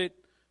spread it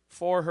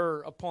for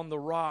her upon the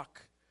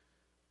rock,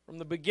 from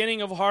the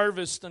beginning of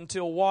harvest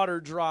until water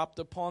dropped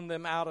upon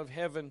them out of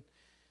heaven,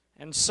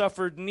 and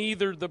suffered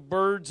neither the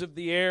birds of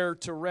the air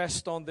to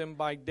rest on them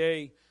by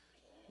day,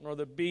 nor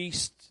the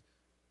beasts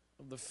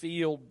of the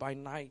field by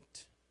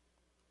night.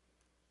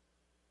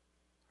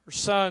 Her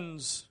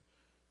sons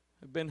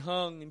have been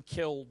hung and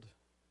killed.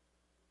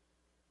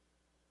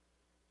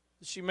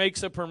 She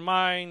makes up her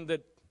mind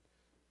that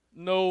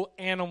no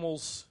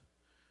animals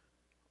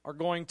are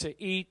going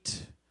to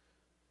eat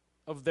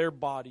of their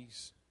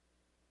bodies.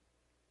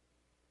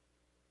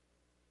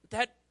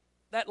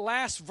 That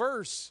last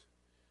verse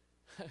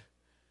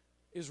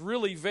is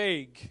really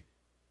vague,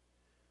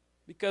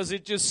 because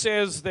it just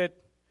says that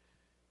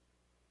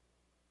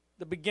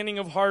the beginning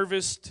of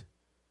harvest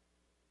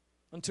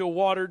until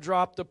water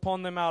dropped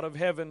upon them out of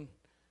heaven,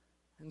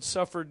 and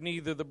suffered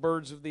neither the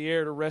birds of the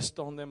air to rest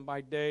on them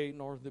by day,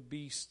 nor the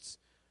beasts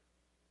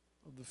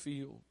of the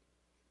field.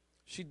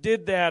 She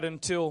did that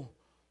until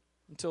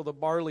the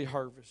barley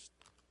harvest.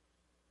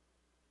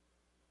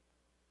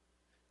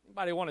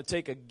 Anybody want to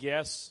take a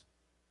guess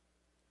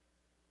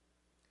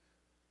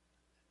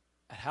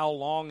at how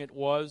long it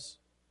was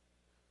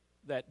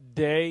that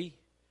day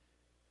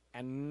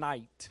and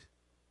night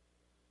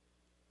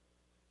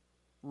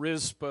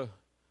Rizpah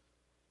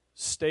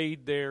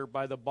stayed there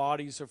by the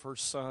bodies of her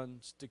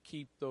sons to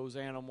keep those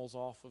animals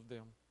off of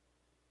them?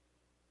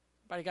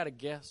 Anybody got a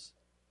guess?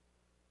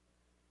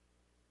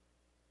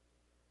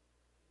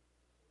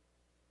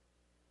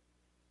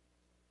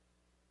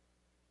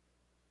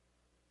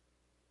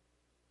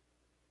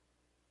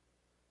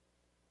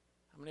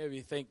 How many of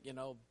you think,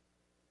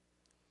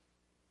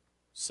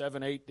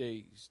 7, 8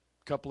 days,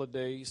 couple of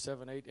days,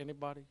 7, 8,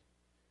 anybody?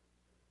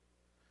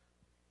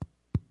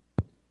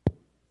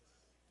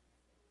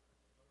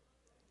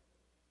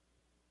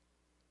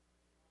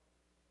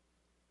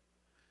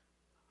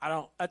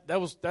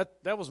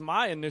 That was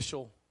my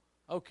initial,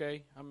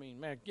 okay. I mean,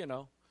 man,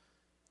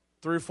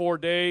 3 or 4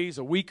 days,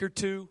 a week or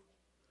 2.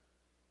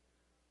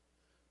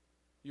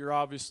 You're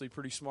obviously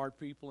pretty smart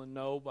people and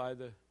know by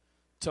the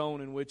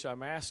tone in which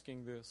I'm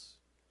asking this.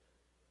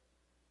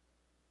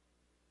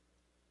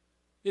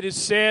 It is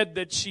said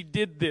that she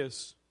did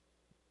this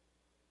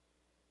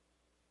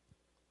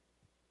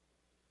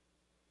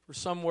for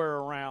somewhere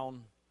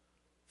around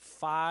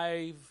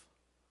 5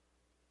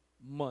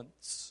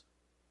 months.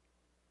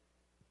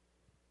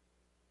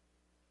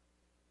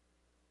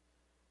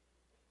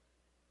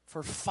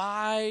 For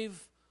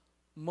 5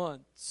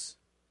 months,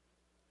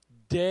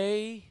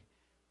 day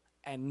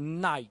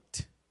and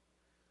night,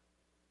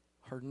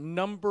 her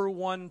number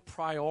one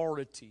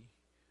priority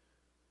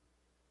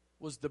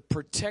was the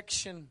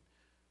protection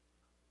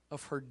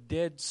of her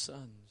dead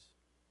sons.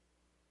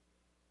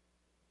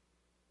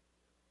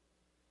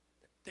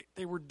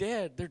 They were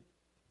dead. Their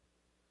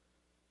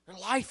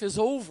life is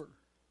over.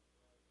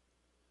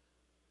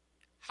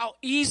 How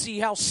easy,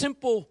 how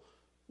simple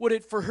would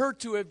it for her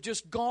to have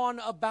just gone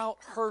about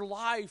her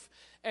life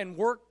and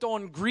worked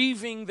on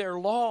grieving their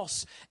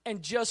loss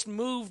and just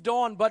moved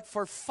on. But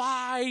for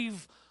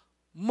 5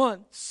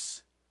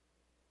 months,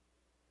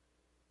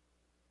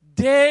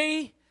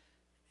 day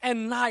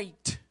and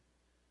night,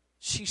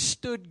 she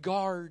stood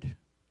guard,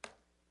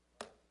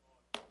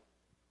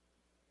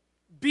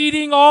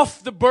 beating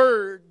off the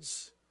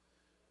birds,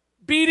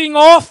 beating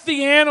off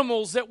the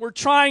animals that were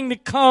trying to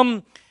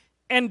come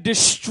and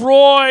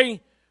destroy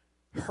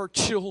her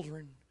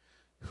children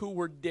who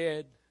were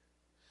dead.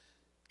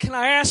 Can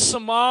I ask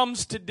some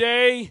moms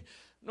today,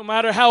 no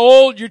matter how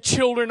old your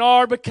children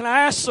are, but can I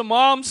ask some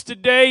moms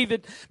today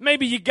that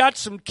maybe you got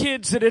some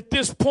kids that at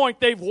this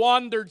point they've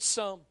wandered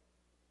some.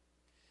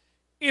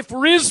 If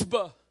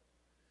Rizpah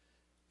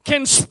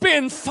can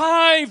spend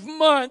 5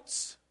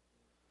 months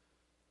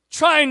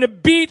trying to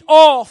beat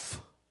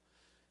off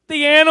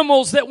the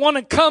animals that want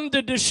to come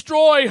to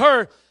destroy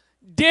her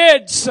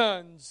dead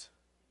sons,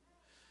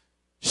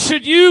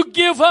 should you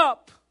give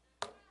up?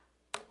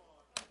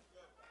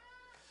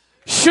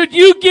 Should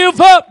you give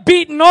up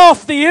beating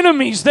off the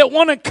enemies that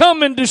want to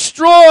come and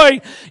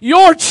destroy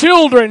your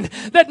children?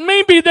 That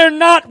maybe they're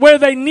not where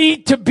they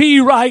need to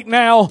be right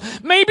now.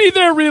 Maybe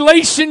their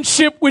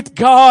relationship with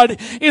God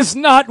is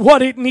not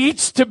what it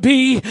needs to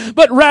be.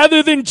 But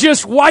rather than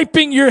just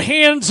wiping your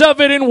hands of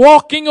it and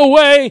walking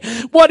away,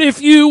 what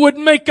if you would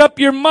make up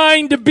your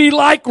mind to be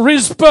like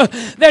Rizpah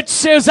that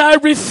says, I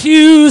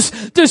refuse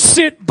to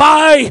sit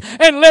by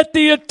and let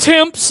the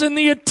attempts and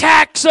the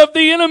attacks of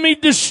the enemy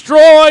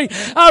destroy.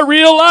 I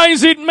realize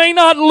it may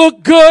not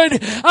look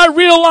good. I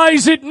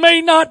realize it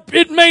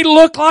may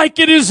look like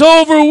it is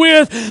over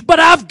with, but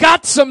I've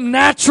got some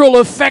natural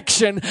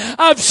affection.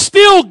 I've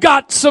still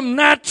got some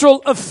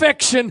natural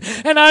affection,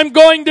 and I'm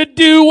going to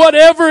do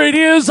whatever it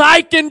is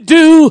I can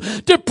do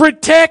to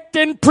protect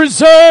and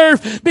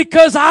preserve,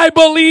 because I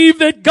believe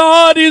that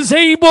God is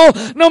able,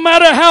 no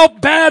matter how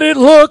bad it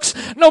looks,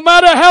 no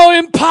matter how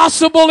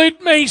impossible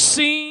it may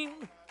seem.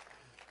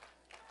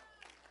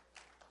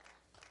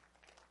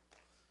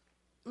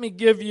 Let me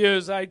give you,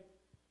 as I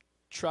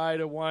try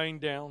to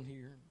wind down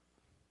here,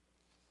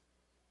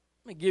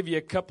 let me give you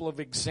a couple of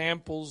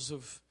examples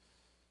of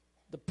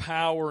the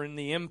power and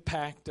the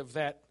impact of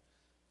that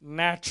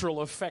natural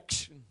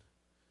affection.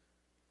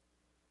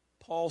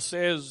 Paul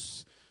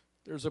says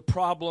there's a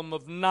problem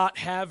of not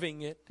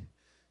having it.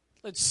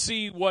 Let's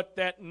see what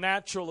that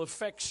natural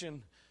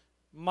affection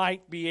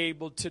might be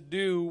able to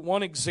do.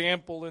 One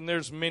example, and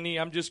there's many,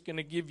 I'm just going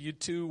to give you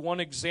two.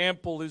 One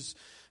example is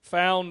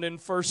found in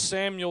 1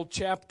 Samuel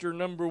chapter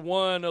number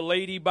 1. A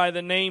lady by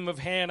the name of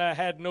Hannah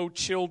had no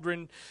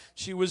children.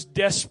 She was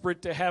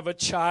desperate to have a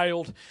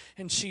child.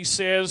 And she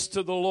says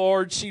to the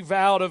Lord, she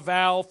vowed a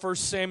vow. 1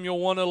 Samuel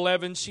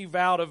 1:11, she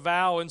vowed a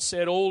vow and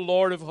said, O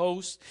Lord of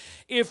hosts,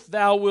 if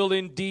thou wilt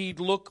indeed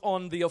look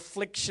on the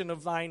affliction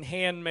of thine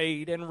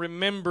handmaid and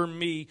remember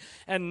me,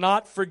 and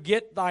not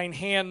forget thine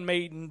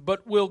handmaiden,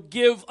 but will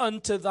give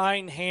unto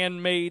thine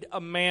handmaid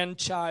a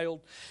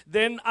man-child,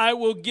 then I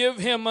will give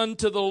him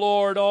unto the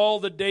Lord all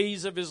the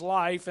days of his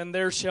life, and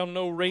there shall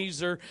no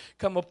razor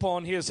come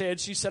upon his head.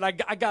 She said, I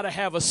got to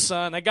have a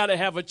son. I got to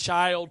have a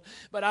child.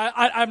 But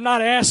I'm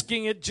not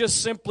asking it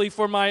just simply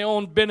for my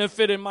own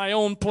benefit and my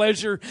own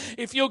pleasure.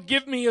 If you'll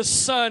give me a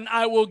son,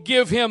 I will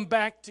give him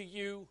back to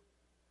you.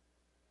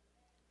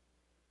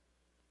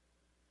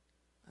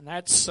 And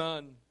that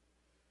son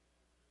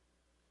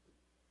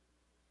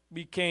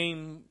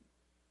became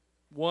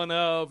one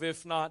of,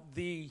 if not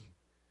the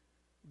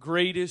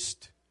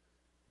greatest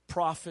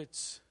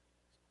prophets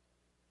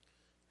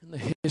in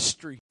the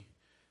history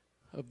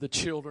of the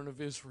children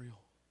of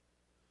Israel.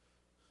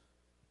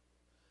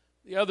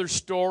 The other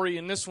story,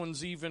 and this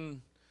one's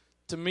even,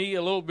 to me,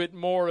 a little bit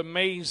more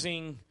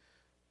amazing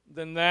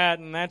than that,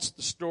 and that's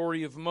the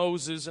story of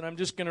Moses. And I'm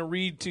just going to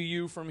read to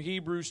you from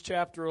Hebrews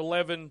chapter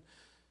 11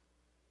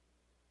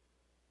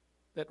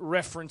 that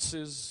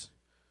references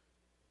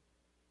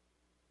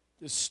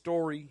this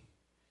story.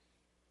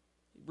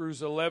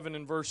 Hebrews 11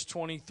 and verse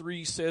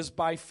 23 says,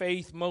 by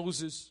faith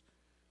Moses,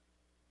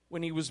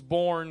 when he was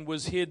born,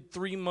 was hid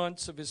 3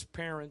 months of his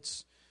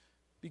parents,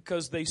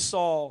 because they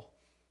saw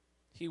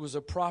he was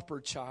a proper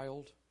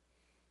child,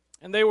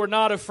 And they were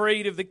not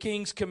afraid of the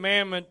king's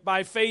commandment.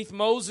 By faith,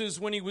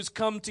 Moses, when he was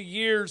come to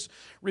years,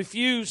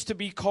 refused to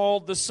be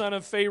called the son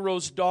of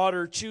Pharaoh's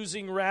daughter,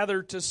 choosing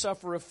rather to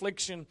suffer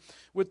affliction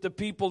with the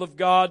people of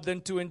God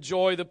than to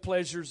enjoy the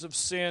pleasures of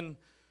sin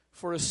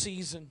for a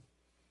season.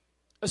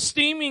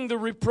 Esteeming the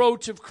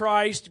reproach of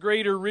Christ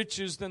greater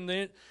riches than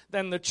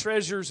the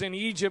treasures in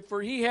Egypt,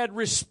 for he had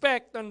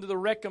respect unto the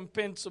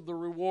recompense of the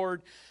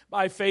reward.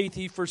 By faith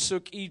he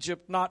forsook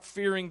Egypt, not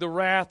fearing the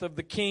wrath of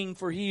the king,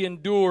 for he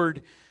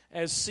endured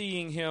as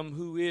seeing him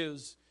who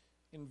is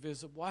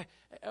invisible.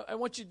 I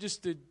want you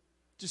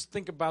to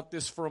think about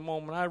this for a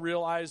moment. I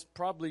realize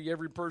probably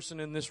every person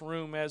in this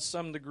room has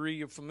some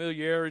degree of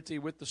familiarity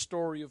with the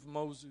story of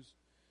Moses.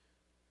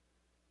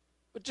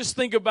 But just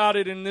think about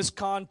it in this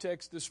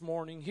context this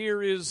morning.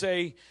 Here is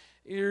a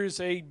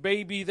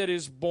baby that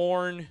is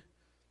born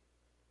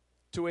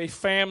to a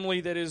family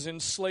that is in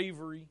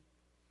slavery.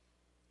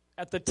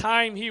 At the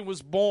time he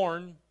was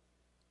born,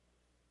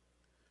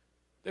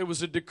 there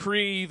was a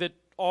decree that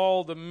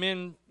all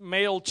the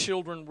male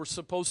children were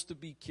supposed to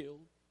be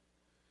killed.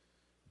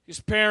 His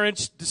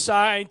parents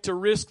decide to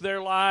risk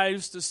their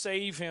lives to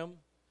save him.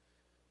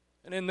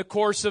 And in the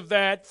course of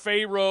that,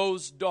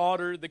 Pharaoh's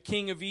daughter, the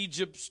king of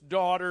Egypt's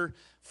daughter,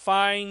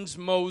 finds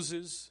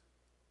Moses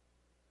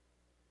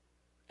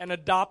and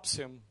adopts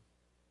him.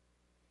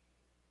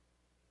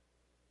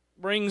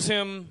 Brings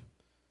him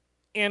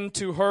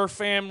into her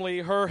family,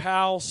 her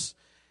house.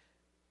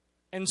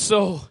 And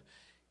so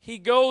he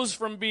goes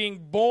from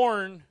being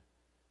born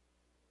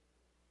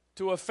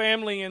to a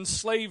family in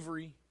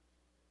slavery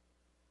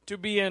to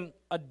being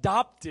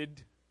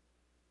adopted,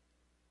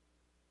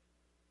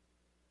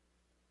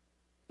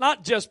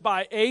 not just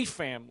by a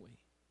family,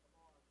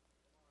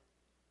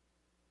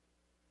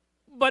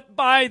 but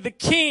by the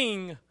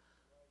king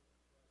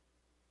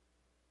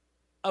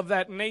of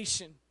that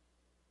nation.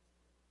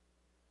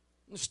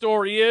 The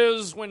story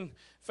is when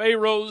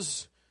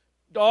Pharaoh's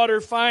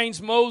daughter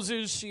finds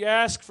Moses, she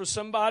asks for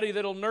somebody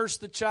that'll nurse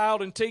the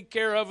child and take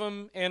care of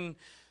him, and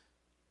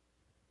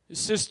his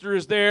sister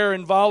is there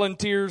and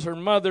volunteers her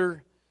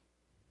mother.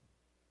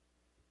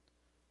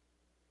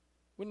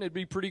 Wouldn't it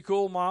be pretty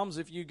cool, moms,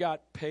 if you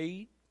got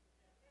paid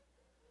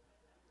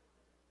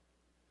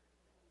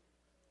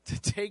to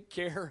take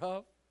care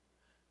of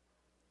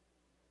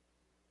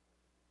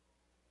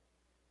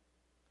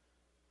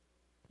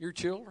your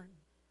children?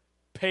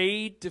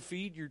 Paid to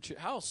feed your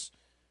house.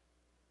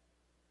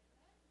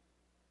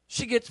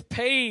 She gets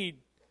paid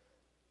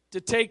to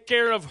take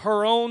care of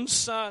her own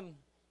son.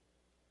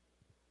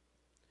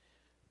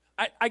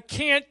 I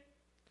can't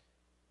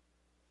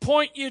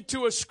point you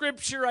to a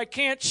scripture. I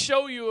can't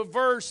show you a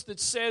verse that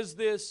says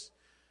this.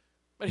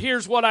 But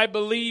here's what I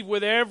believe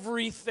with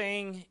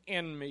everything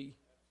in me.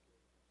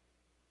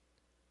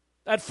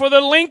 That for the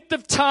length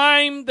of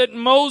time that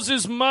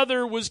Moses'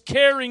 mother was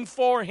caring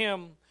for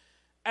him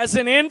as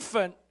an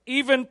infant,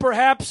 even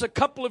perhaps a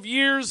couple of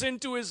years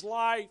into his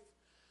life,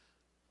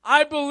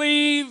 I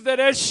believe that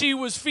as she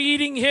was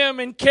feeding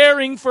him and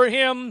caring for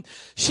him,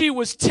 she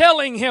was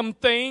telling him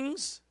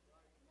things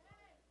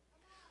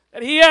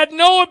that he had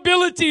no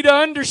ability to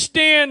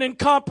understand and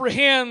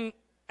comprehend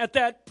at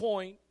that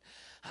point.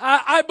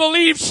 I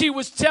believe she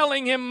was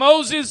telling him,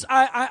 Moses,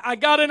 I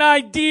got an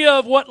idea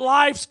of what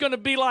life's going to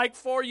be like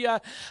for you.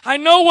 I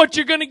know what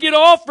you're going to get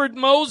offered,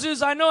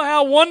 Moses. I know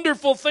how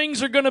wonderful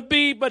things are going to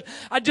be, but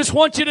I just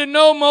want you to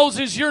know,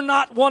 Moses, you're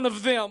not one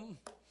of them.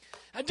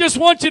 I just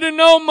want you to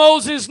know,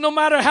 Moses, no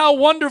matter how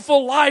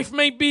wonderful life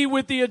may be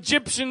with the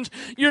Egyptians,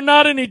 you're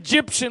not an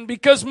Egyptian,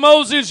 because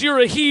Moses, you're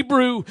a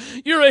Hebrew.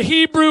 You're a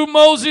Hebrew,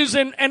 Moses,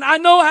 and I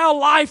know how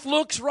life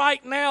looks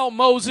right now,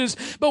 Moses,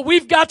 but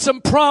we've got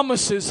some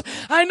promises.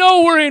 I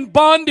know we're in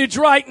bondage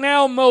right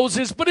now,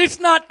 Moses, but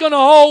it's not going to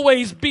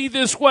always be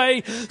this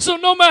way. So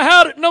no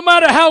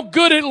matter how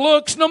good it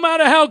looks, no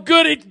matter how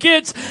good it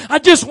gets, I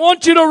just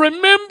want you to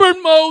remember,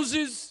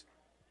 Moses,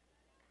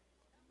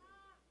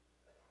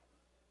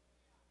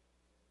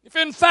 if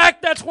in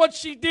fact that's what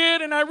she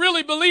did, and I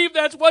really believe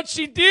that's what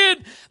she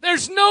did,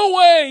 there's no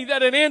way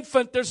that an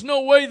infant, there's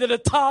no way that a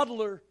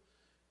toddler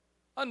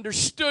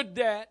understood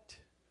that.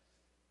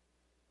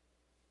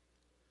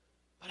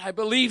 But I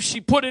believe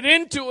she put it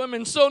into him.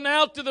 And so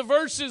now to the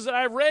verses that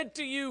I read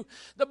to you,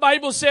 the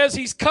Bible says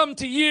he's come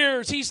to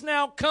years. He's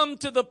now come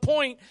to the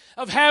point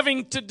of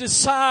having to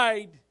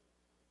decide,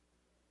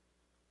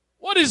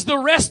 what is the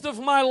rest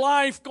of my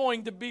life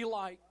going to be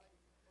like?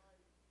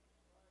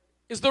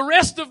 Is the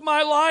rest of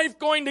my life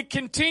going to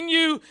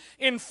continue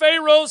in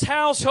Pharaoh's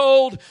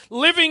household,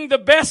 living the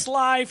best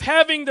life,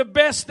 having the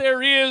best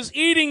there is,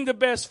 eating the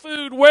best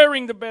food,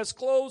 wearing the best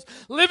clothes,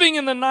 living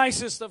in the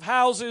nicest of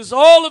houses,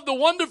 all of the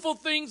wonderful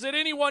things that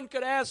anyone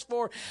could ask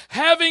for,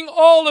 having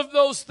all of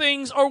those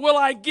things, or will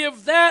I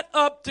give that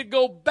up to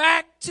go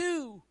back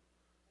to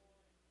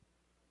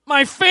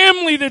my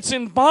family that's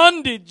in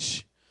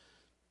bondage,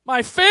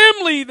 my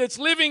family that's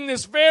living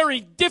this very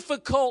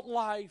difficult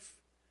life?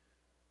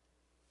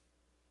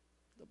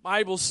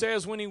 Bible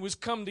says when he was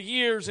come to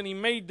years and he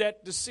made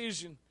that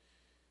decision,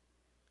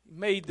 he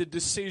made the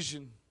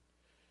decision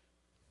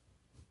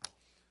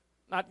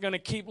Not going to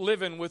keep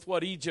living with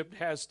what Egypt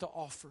has to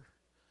offer.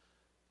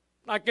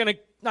 Not going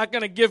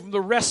to give the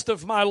rest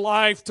of my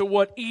life to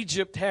what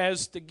Egypt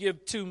has to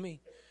give to me.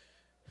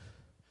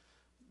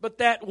 But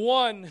that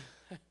one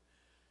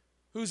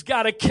who's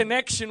got a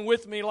connection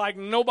with me like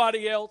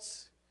nobody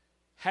else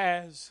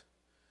has,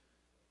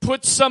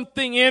 put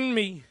something in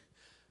me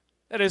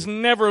that has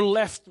never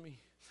left me.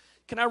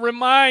 Can I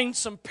remind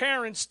some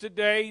parents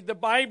today, the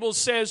Bible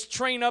says,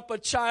 train up a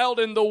child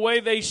in the way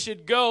they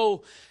should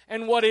go.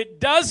 And what it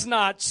does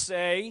not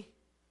say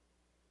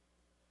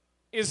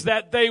is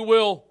that they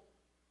will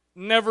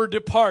never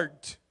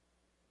depart.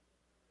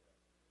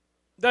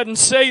 Doesn't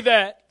say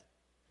that.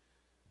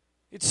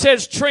 It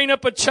says, train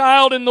up a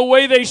child in the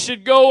way they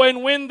should go,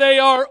 and when they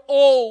are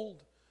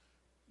old,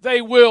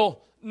 they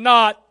will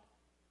not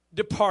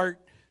depart.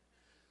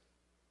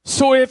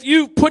 So if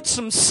you put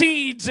some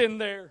seeds in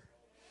there,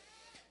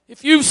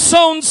 if you've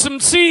sown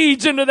some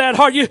seeds into that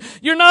heart,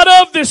 you're not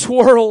of this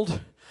world.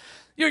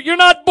 You're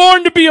not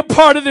born to be a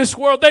part of this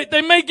world.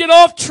 They may get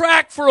off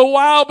track for a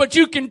while, but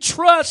you can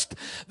trust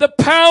the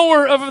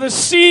power of the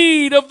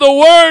seed of the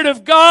Word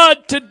of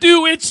God to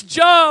do its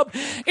job.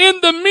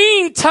 In the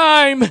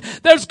meantime,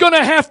 there's going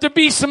to have to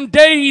be some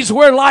days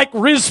where, like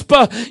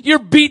Rizpah, you're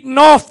beating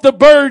off the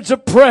birds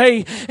of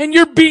prey, and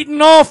you're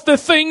beating off the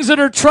things that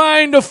are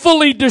trying to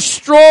fully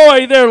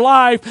destroy their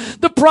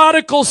life. The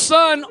prodigal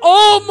son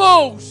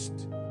almost.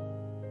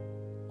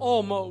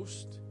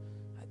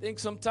 I think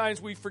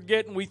sometimes we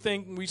forget and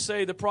we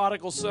say the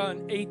prodigal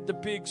son ate the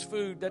pig's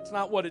food. That's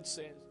not what it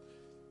says.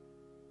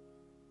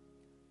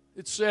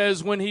 It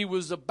says when he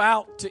was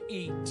about to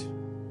eat,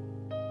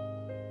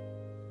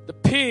 the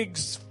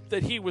pigs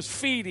that he was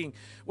feeding,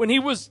 when he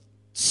was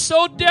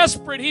so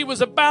desperate he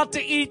was about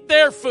to eat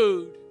their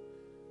food,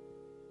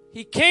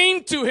 he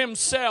came to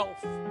himself,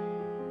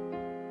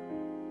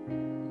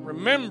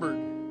 remembered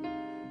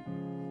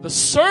the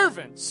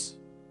servants.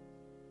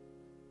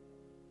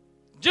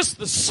 Just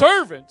the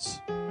servants.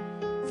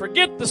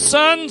 Forget the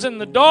sons and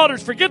the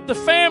daughters. Forget the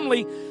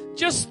family.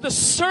 Just the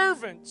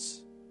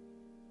servants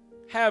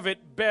have it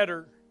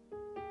better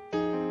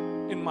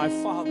in my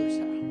Father's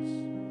house.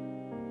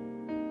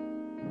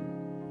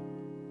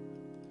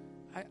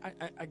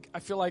 I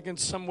feel like in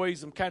some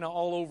ways I'm kind of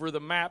all over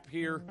the map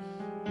here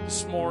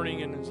this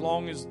morning, and as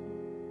long as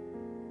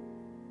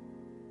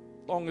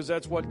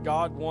that's what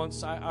God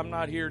wants, I'm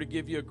not here to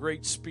give you a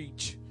great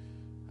speech.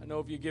 I know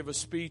if you give a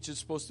speech, it's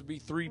supposed to be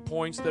 3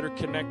 points that are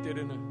connected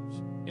in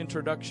an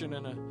introduction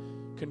and a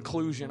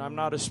conclusion. I'm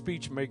not a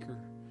speech maker.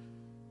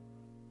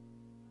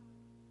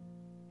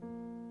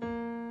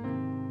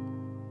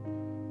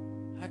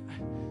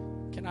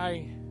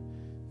 I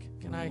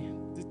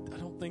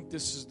don't think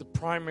this is the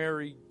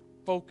primary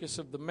focus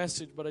of the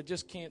message, but I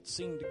just can't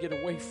seem to get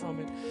away from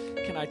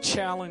it. Can I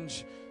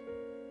challenge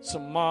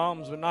some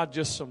moms, but not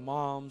just some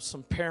moms,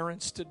 some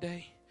parents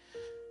today?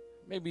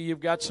 Maybe you've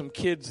got some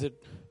kids that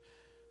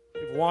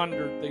they've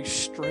wandered, they've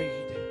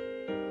strayed.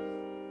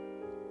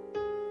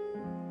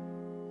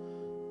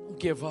 Don't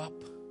give up.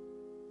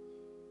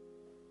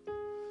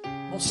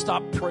 Don't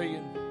stop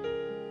praying.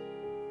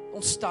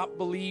 Don't stop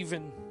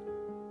believing.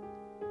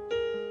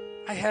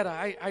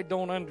 I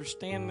don't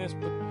understand this,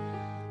 but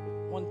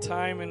one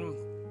time in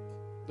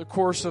the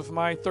course of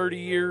my 30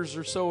 years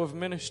or so of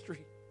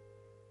ministry,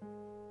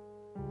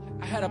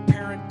 I had a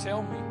parent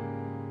tell me,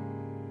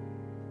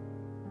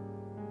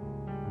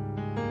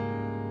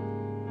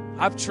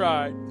 I've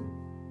tried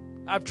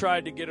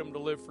to get them to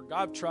live for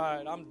God. I've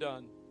tried. I'm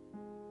done.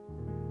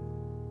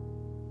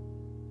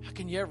 How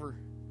can you ever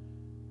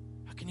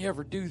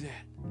do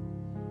that?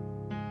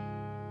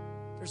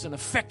 There's an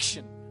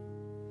affection.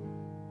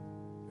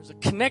 There's a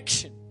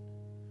connection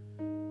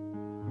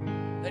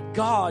that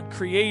God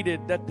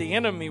created that the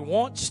enemy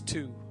wants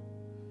to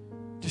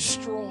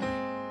destroy.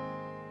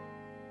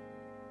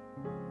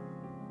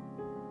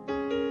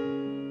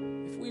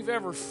 If we've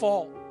ever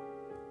fought,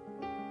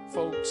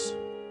 folks,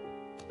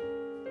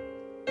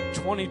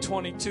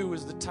 2022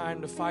 is the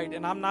time to fight.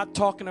 And I'm not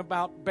talking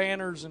about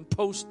banners and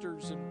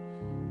posters and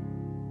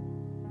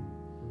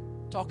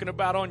talking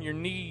about on your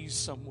knees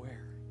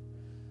somewhere.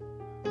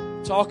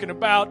 I'm talking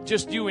about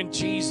just you and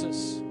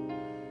Jesus.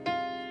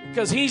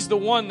 Because He's the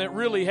one that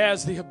really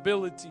has the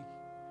ability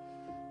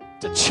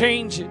to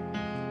change it,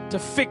 to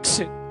fix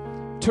it,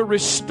 to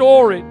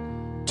restore it,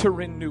 to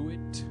renew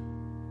it.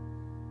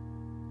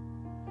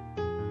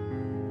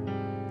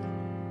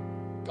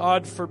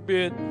 God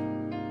forbid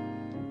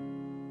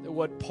that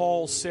what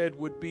Paul said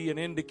would be an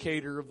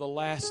indicator of the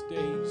last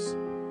days,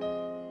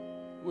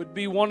 would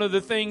be one of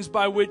the things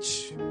by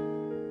which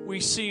we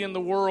see in the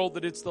world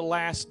that it's the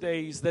last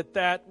days,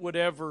 that would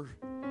ever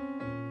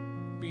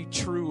be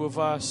true of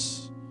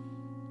us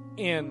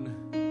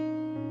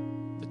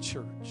in the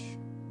church.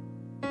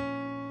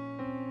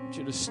 I want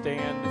you to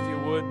stand, if you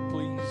would,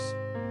 please.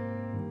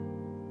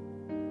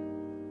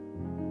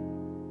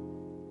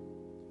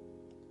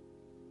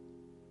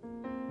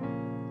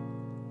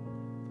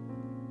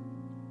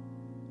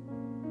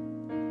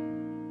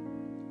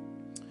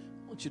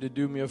 I want you to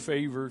do me a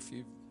favor, if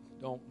you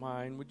don't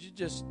mind. Would you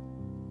just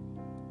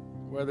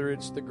Whether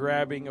it's the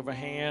grabbing of a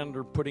hand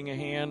or putting a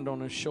hand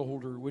on a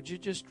shoulder, would you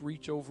just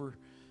reach over,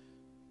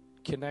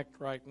 connect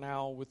right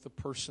now with the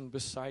person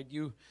beside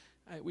you?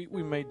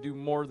 We may do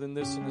more than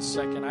this in a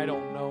second, I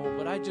don't know.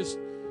 But I just,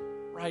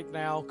 right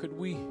now,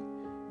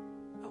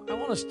 I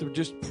want us to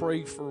just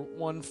pray for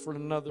one for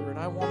another. And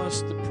I want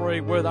us to pray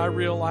whether I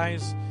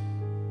realize,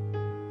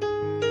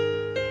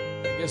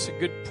 I guess a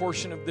good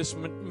portion of this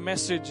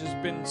message has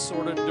been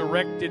sort of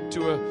directed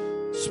to a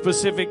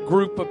specific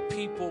group of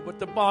people, but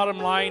the bottom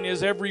line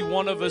is every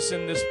one of us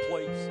in this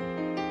place,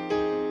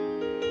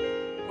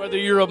 whether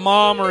you're a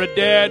mom or a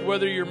dad,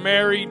 whether you're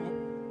married,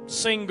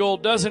 single,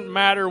 doesn't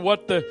matter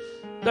what the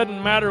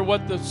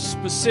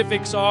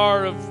specifics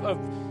are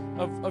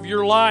of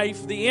your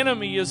life. The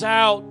enemy is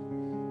out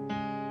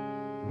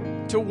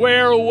to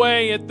wear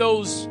away at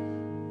those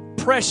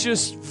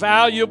precious,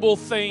 valuable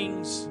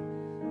things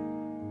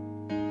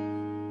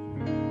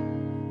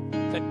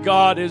that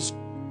God has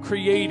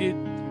created,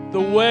 the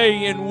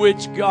way in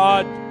which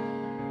God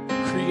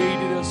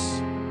created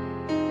us.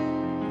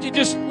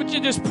 Would you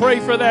just pray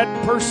for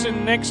that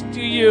person next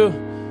to you,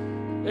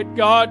 that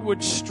God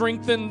would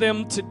strengthen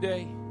them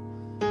today?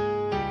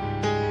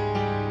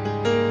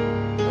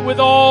 With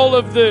all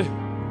of the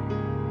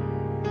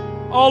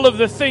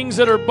things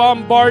that are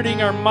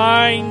bombarding our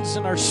minds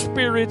and our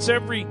spirits,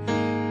 every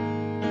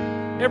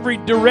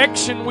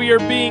direction we are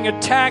being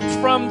attacked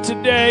from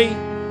today,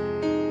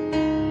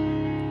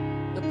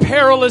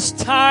 perilous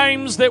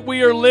times that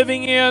we are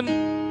living in,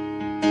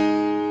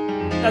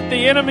 that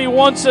the enemy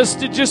wants us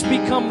to just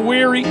become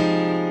weary.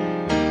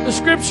 The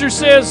scripture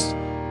says,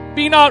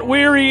 be not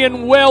weary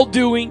in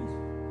well-doing,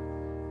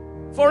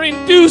 for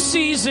in due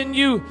season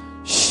you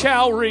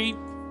shall reap.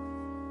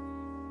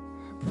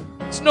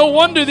 It's no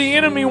wonder the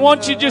enemy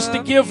wants you just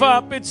to give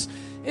up. It's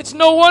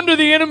no wonder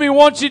the enemy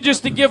wants you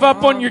just to give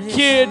up on your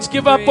kids,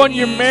 give up on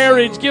your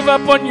marriage, give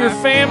up on your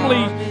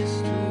family.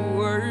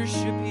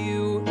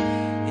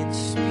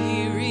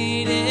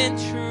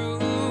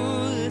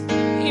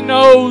 He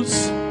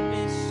knows.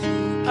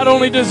 Not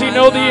only does he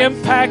know the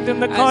impact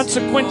and the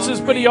consequences,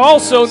 but he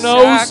also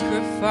knows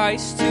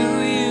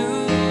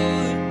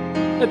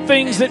that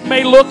things that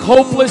may look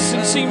hopeless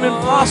and seem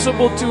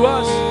impossible to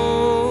us,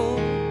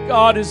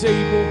 God is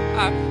able.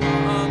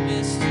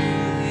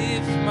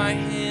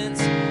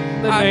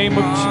 In the name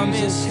of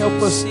Jesus,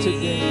 help us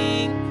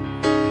today.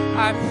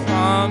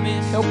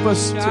 Help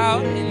us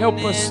today.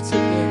 Help us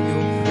today.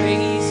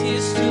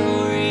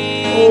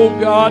 Oh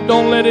God,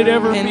 don't let it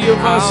ever be of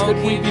us that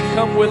we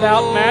become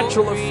without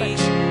natural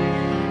affection.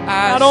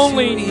 Not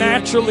only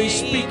naturally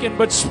speaking,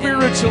 but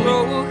spiritually.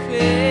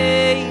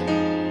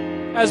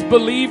 As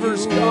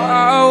believers,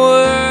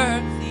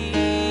 God,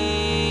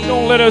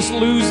 don't let us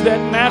lose that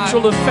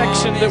natural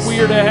affection that we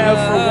are to have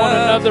for one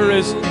another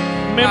as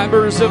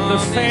members of the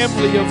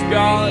family of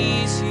God.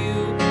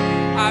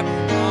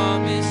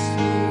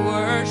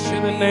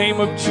 In the name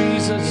of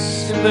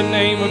Jesus, in the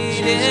name of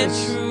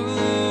Jesus,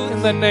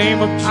 in the name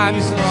of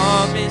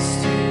Jesus,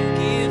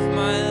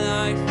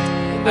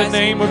 in the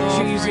name of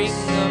Jesus.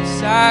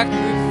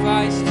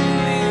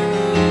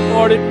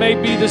 Lord, it may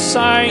be the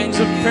signs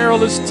of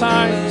perilous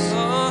times.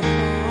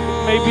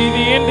 It may be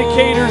the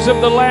indicators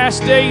of the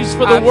last days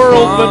for the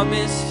world, but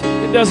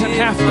it doesn't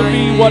have to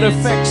be what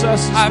affects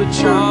us as the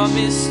church.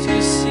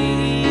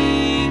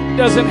 It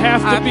doesn't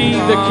have to be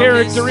the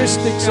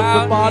characteristics of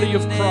the body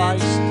of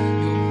Christ.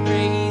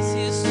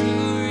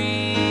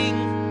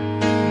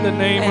 In the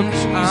name of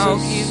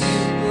Jesus.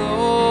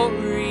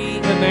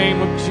 In the name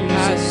of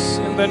Jesus.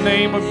 In the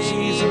name of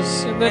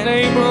Jesus. In the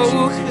name of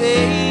Jesus.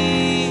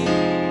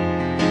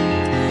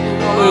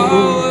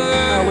 Hallelujah.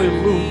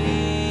 Hallelujah.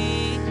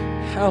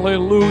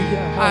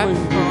 Hallelujah. Hallelujah. I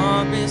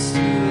promise to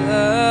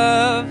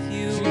love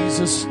you.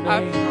 Jesus' name. I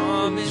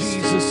promise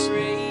Jesus. To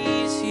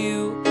praise you.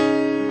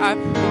 I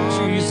promise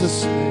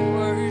Jesus' name. To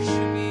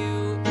worship you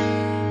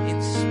in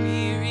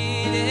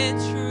spirit and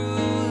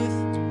truth.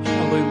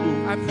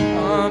 Hallelujah. I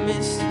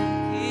promise to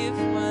give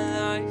my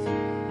life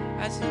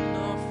as an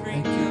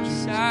offering of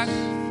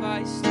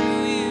sacrifice to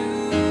you.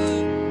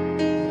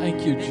 Thank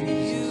you,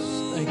 Jesus.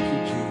 Thank you,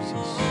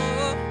 Jesus.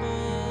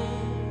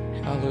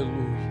 Hallelujah.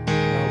 Hallelujah.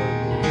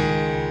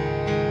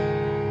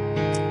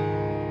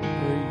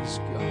 Praise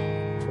God.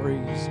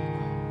 Praise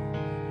God.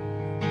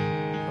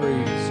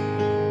 Praise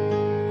God.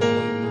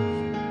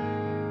 Hallelujah.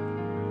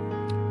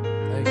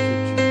 Thank you,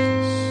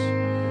 Jesus.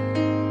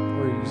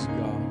 Praise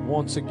God.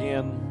 Once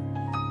again,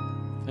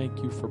 thank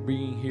you for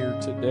being here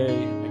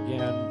today. And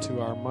again,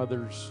 to our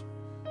mothers,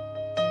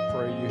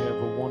 pray you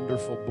have a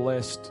wonderful,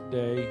 blessed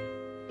day.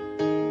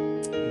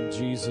 In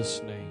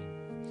Jesus' name.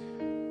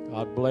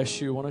 God bless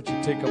you. Why don't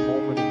you take a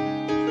moment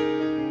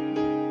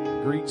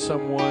and greet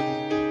someone,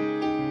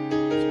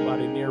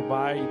 somebody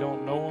nearby, you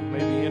don't know them,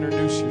 maybe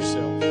introduce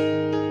yourself.